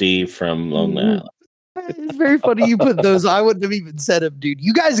hole Steve from Lonely Island. It's very funny you put those. I wouldn't have even said them, dude.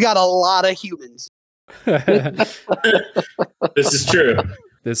 You guys got a lot of humans. This is true.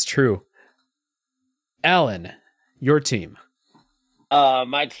 That's true. Alan, your team.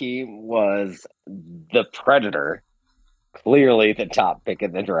 My team was the Predator, clearly the top pick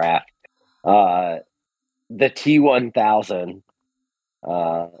in the draft. The T-1000,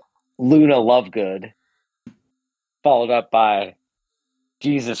 Luna Lovegood, followed up by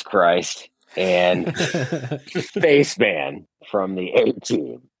Jesus Christ and Spaceman from the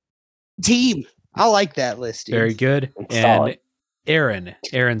A-Team. Team. I like that list, dude. Very good. It's and solid.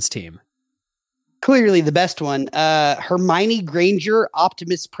 Aaron's team. Clearly the best one. Hermione Granger,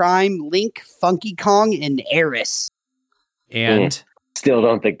 Optimus Prime, Link, Funky Kong, and Eris. And Still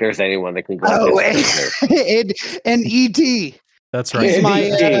don't think there's anyone that can go. Oh, against and E.T. that's right. He's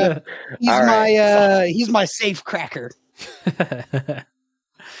my All right. he's my safe cracker.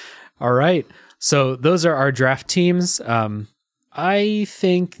 All right. So those are our draft teams. I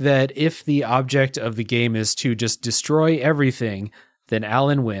think that if the object of the game is to just destroy everything, then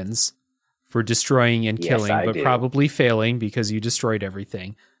Alan wins for destroying and Yes, killing, I but do. probably failing because you destroyed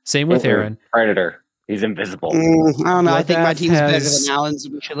everything. Same with Aaron. Predator. He's invisible. I don't know. I think my Bloodbath team's better has- than Alan's.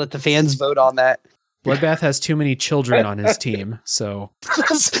 We should let the fans vote on that. Bloodbath has too many children on his team, so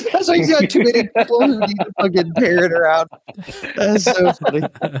That's why he's got too many people who need to fucking parent around. That's so funny.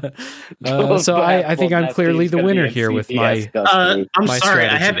 so I think I'm clearly the winner here with my. I'm My sorry.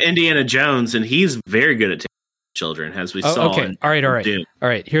 I have strategy. Indiana Jones, and he's very good at taking children, as we Oh, saw. okay. in All right. Doom. All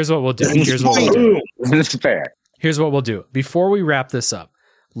right. Here's what we'll do. Here's what we'll do. This is fair. Here's what we'll do. Before we wrap this up,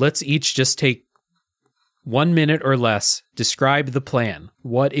 let's each just take 1 minute or less. Describe the plan.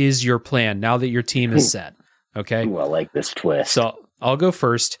 What is your plan now that your team is set? Okay. Ooh, I like this twist. So I'll go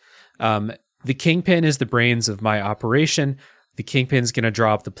first. The Kingpin is the brains of my operation. The Kingpin's going to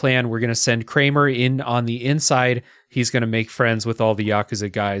draw up the plan. We're going to send Kramer in on the inside. He's going to make friends with all the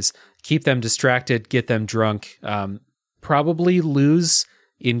Yakuza guys, keep them distracted, get them drunk, probably lose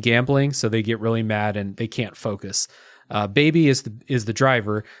in gambling, so they get really mad and they can't focus. Baby is the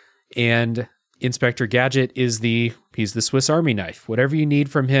driver, and Inspector Gadget is he's the Swiss Army knife. Whatever you need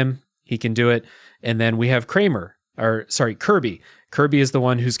from him, he can do it. And then we have Kirby. Kirby is the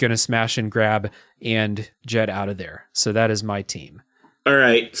one who's going to smash and grab and jet out of there. So that is my team. All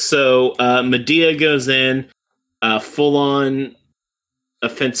right. So Medea goes in, full on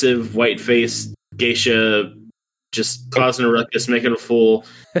offensive, white face geisha, just causing a ruckus, making a fool.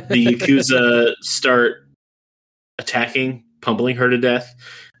 The Yakuza start attacking, pummeling her to death.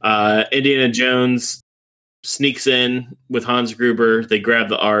 Indiana Jones sneaks in with Hans Gruber. They grab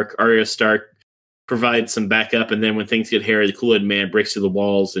the Ark. Arya Stark provides some backup, and then when things get hairy, the Kool-Aid Man breaks through the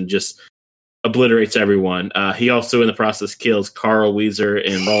walls and just obliterates everyone. He also, in the process, kills Carl, Weezer,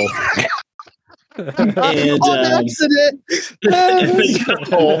 and Rolf. And On accident.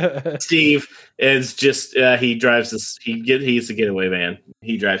 Steve is just he drives us. He's a getaway man.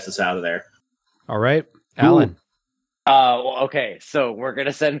 He drives us out of there. All right, Alan. Okay, so we're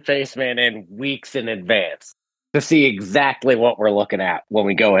gonna send Faceman in weeks in advance to see exactly what we're looking at when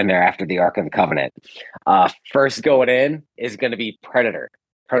we go in there after the Ark of the Covenant. First going in is going to be Predator.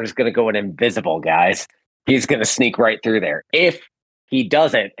 Predator's going to go in invisible, guys. He's going to sneak right through there. If he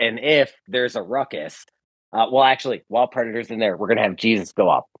doesn't, and if there's a ruckus, well, actually, while Predator's in there, we're going to have Jesus go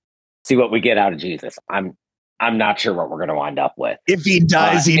up, see what we get out of Jesus. I'm not sure what we're going to wind up with. If he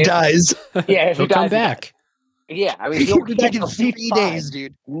dies, he dies. Yeah, if He'll he come dies, he back. dies. Yeah, I mean, He'll be back in he'll be 3 fine. days,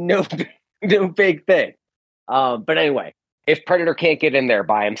 dude. No big thing. But anyway, if Predator can't get in there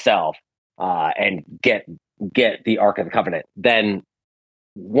by himself and get the Ark of the Covenant, then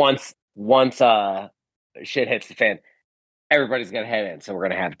once shit hits the fan, everybody's gonna head in. So we're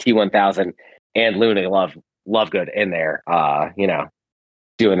gonna have T1000 and Luna Lovegood in there,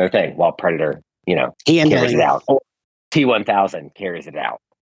 doing their thing while Predator, carries it out. Or T1000 carries it out.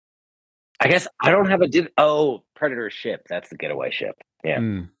 I guess I don't have Predator's ship. That's the getaway ship.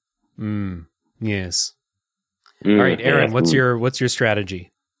 Yeah. Yes. All right, Aaron, what's your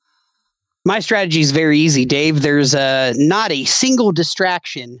strategy? My strategy is very easy, Dave. There's not a single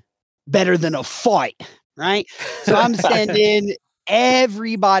distraction better than a fight, right? So I'm sending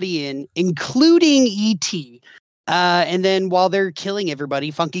everybody in, including E.T. And then while they're killing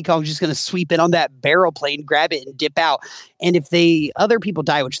everybody, Funky Kong's just going to sweep in on that barrel plane, grab it, and dip out. And if other people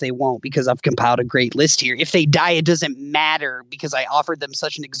die, which they won't because I've compiled a great list here, if they die, it doesn't matter because I offered them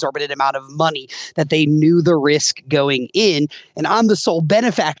such an exorbitant amount of money that they knew the risk going in. And I'm the sole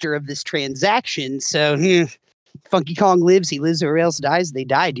benefactor of this transaction. So Funky Kong lives, he lives, whoever else dies, they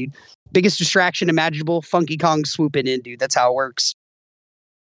die, dude. Biggest distraction imaginable, Funky Kong swooping in, dude. That's how it works.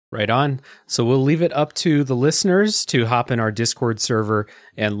 Right on. So we'll leave it up to the listeners to hop in our Discord server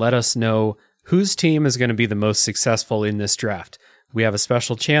and let us know whose team is going to be the most successful in this draft. We have a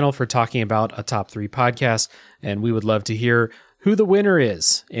special channel for talking about a top 3 podcast, and we would love to hear who the winner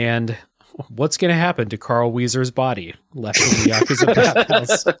is and what's going to happen to Carl Weezer's body left in the Yakuza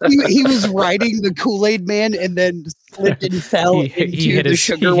bathhouse. He was riding the Kool-Aid Man and then slipped and fell into the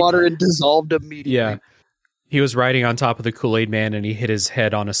sugar water and dissolved immediately. Yeah. He was riding on top of the Kool-Aid Man and he hit his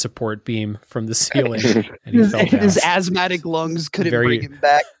head on a support beam from the ceiling and he fell down. His asthmatic lungs couldn't bring him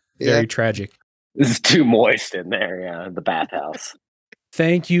back. Very tragic. This is too moist in there, the bathhouse.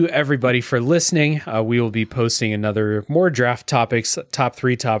 Thank you, everybody, for listening. We will be posting more draft topics, top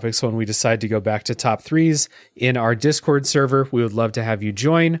 3 topics, when we decide to go back to top 3s in our Discord server. We would love to have you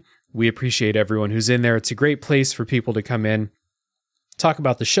join. We appreciate everyone who's in there. It's a great place for people to come in, talk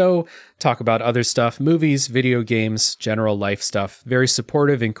about the show, talk about other stuff, movies, video games, general life stuff. Very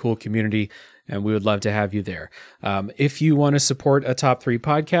supportive and cool community, and we would love to have you there. If you want to support a Top 3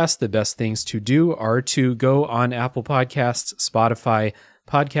 podcast, the best things to do are to go on Apple Podcasts, Spotify,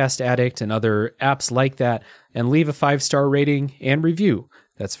 Podcast Addict, and other apps like that, and leave a 5-star rating and review.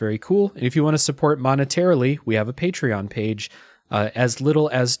 That's very cool. And if you want to support monetarily, we have a Patreon page. As little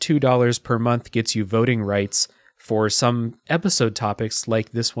as $2 per month gets you voting rights for some episode topics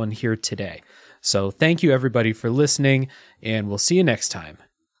like this one here today. So thank you, everybody, for listening, and we'll see you next time.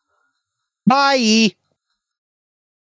 Bye.